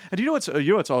 Yeah, and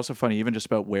what's also funny, even just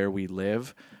about where we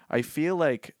live. I feel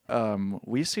like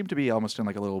we seem to be almost in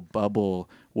like a little bubble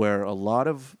where a lot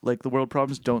of like the world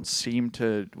problems don't seem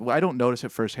to. Well, I don't notice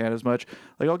it firsthand as much.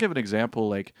 Like I'll give an example.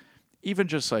 Like even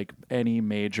just like any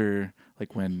major,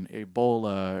 like when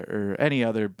Ebola or any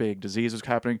other big disease was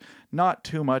happening, not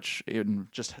too much in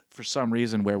just for some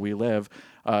reason where we live.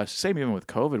 Same even with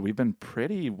COVID, we've been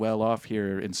pretty well off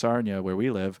here in Sarnia where we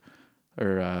live.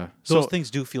 Or Those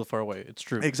things do feel far away. It's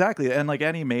true. Exactly. And like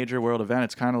any major world event,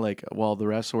 it's kind of like, well, the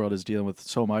rest of the world is dealing with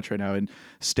so much right now. In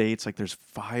states, like there's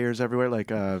fires everywhere,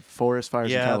 like forest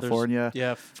fires in California.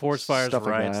 Forest fires, stuff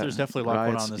like riots. that. There's definitely a lot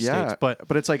going on in the yeah, States.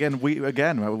 But it's like, and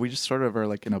we just sort of are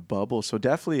like in a bubble. So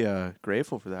definitely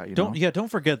grateful for that. don't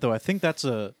forget though. I think that's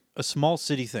a small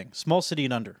city thing, small city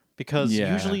and under, because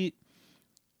Yeah. usually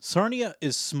Sarnia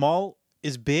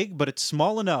is big, but it's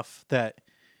small enough that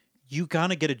you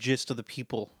kind of get a gist of the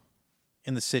people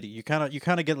in the city. You kind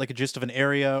of get like a gist of an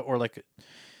area, or like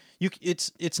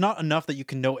it's not enough that you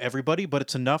can know everybody, but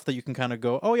it's enough that you can kind of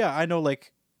go, oh yeah, I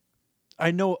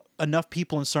know enough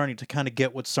people in Sarnia to kind of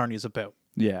get what Sarnia is about.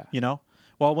 Yeah.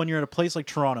 While when you're in a place like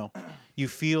Toronto, you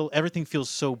feel everything feels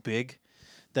so big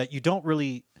that you don't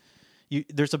really.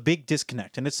 There's a big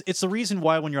disconnect, and it's the reason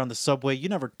why when you're on the subway, you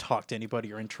never talk to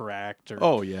anybody or interact.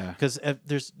 Oh yeah.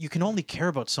 Because you can only care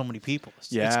about so many people. It's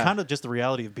Yeah. kind of just the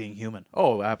reality of being human.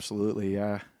 Oh, absolutely.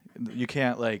 Yeah. You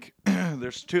can't like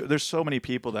there's so many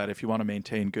people that if you want to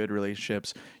maintain good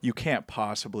relationships, you can't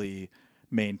possibly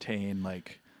maintain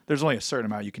like there's only a certain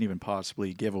amount you can even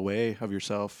possibly give away of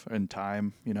yourself and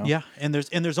time, Yeah, and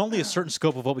there's only a certain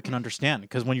scope of what we can understand.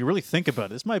 Because when you really think about it,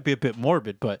 this might be a bit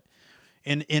morbid, but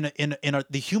in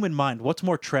the human mind, what's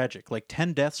more tragic, like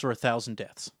 10 deaths or 1,000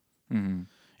 deaths? Mm-hmm.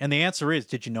 And the answer is,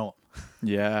 did you know them?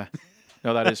 Yeah.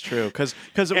 No, that is true. Because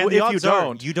And if the you odds are,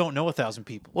 don't, you don't know 1,000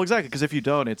 people. well, exactly. Because if you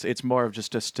don't, it's more of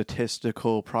just a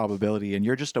statistical probability, and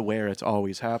you're just aware it's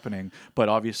always happening. But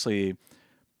obviously,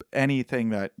 anything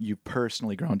that you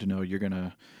personally grown to know, you're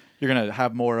gonna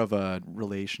have more of a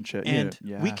relationship. And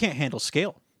yeah. we can't handle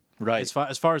scale. Right.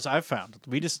 As far as I've found,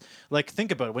 we just like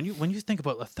think about it. When you think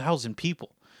about 1,000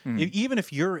 people, Even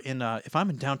if you're in, if I'm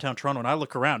in downtown Toronto and I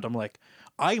look around, I'm like,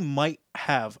 I might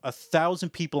have 1,000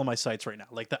 people on my sites right now,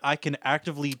 like that I can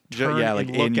actively turn Yeah, like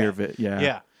and look in your at.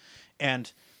 yeah.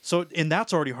 And so, and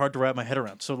that's already hard to wrap my head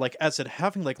around. So, like as I said,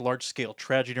 having like large scale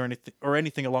tragedy or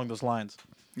anything along those lines,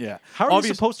 Yeah. how are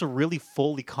you supposed to really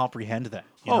fully comprehend that?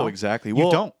 You know? Exactly. You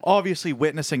Well, don't. obviously,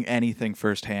 witnessing anything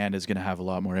firsthand is going to have a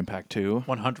lot more impact too.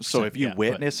 100%, So if you yeah,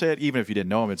 witness it, even if you didn't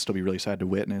know him, it'd still be really sad to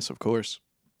witness, of course.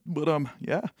 But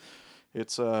yeah,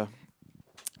 it's that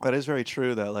is very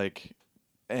true. That like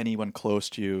anyone close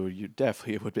to you, you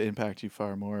definitely it would impact you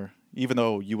far more, even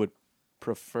though you would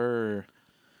prefer.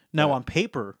 Now, on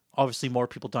paper, obviously, more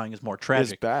people dying is more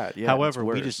tragic. It's bad. Yeah. However,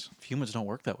 it's worse. humans don't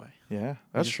work that way. Yeah,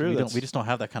 that's true. We just don't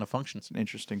have that kind of function. an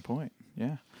interesting point.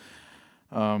 Yeah.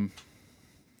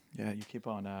 Yeah, you keep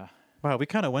on. Wow, we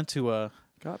kind of went to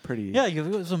Got pretty. yeah, it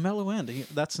was a mellow end.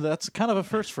 That's kind of a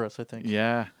first for us, I think.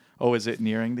 Yeah. Oh, is it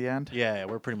nearing the end? Yeah,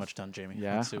 we're pretty much done, Jamie.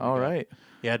 Yeah. Let's see what we All got. right.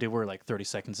 Yeah, dude, we're like 30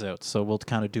 seconds out, so we'll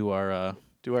kind of do our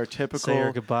Do our typical say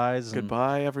our goodbyes. And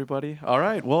goodbye, everybody. All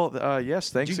right. Well, yes.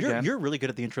 Thanks Dude, again. you're really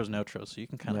good at the intros and outros, so you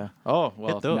can kind of. Yeah. Oh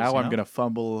well. those, Now you I'm know? gonna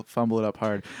fumble it up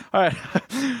hard. All right.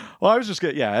 Well, I was just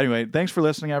good. Yeah. Anyway, thanks for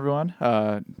listening, everyone.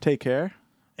 Take care.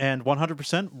 And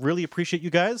 100% really appreciate you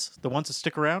guys, the ones that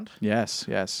stick around. Yes.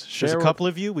 Yes. Share There's a with- couple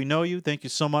of you. We know you. Thank you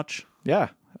so much. Yeah.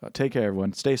 Take care,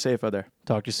 everyone. Stay safe out there.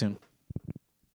 Talk to you soon.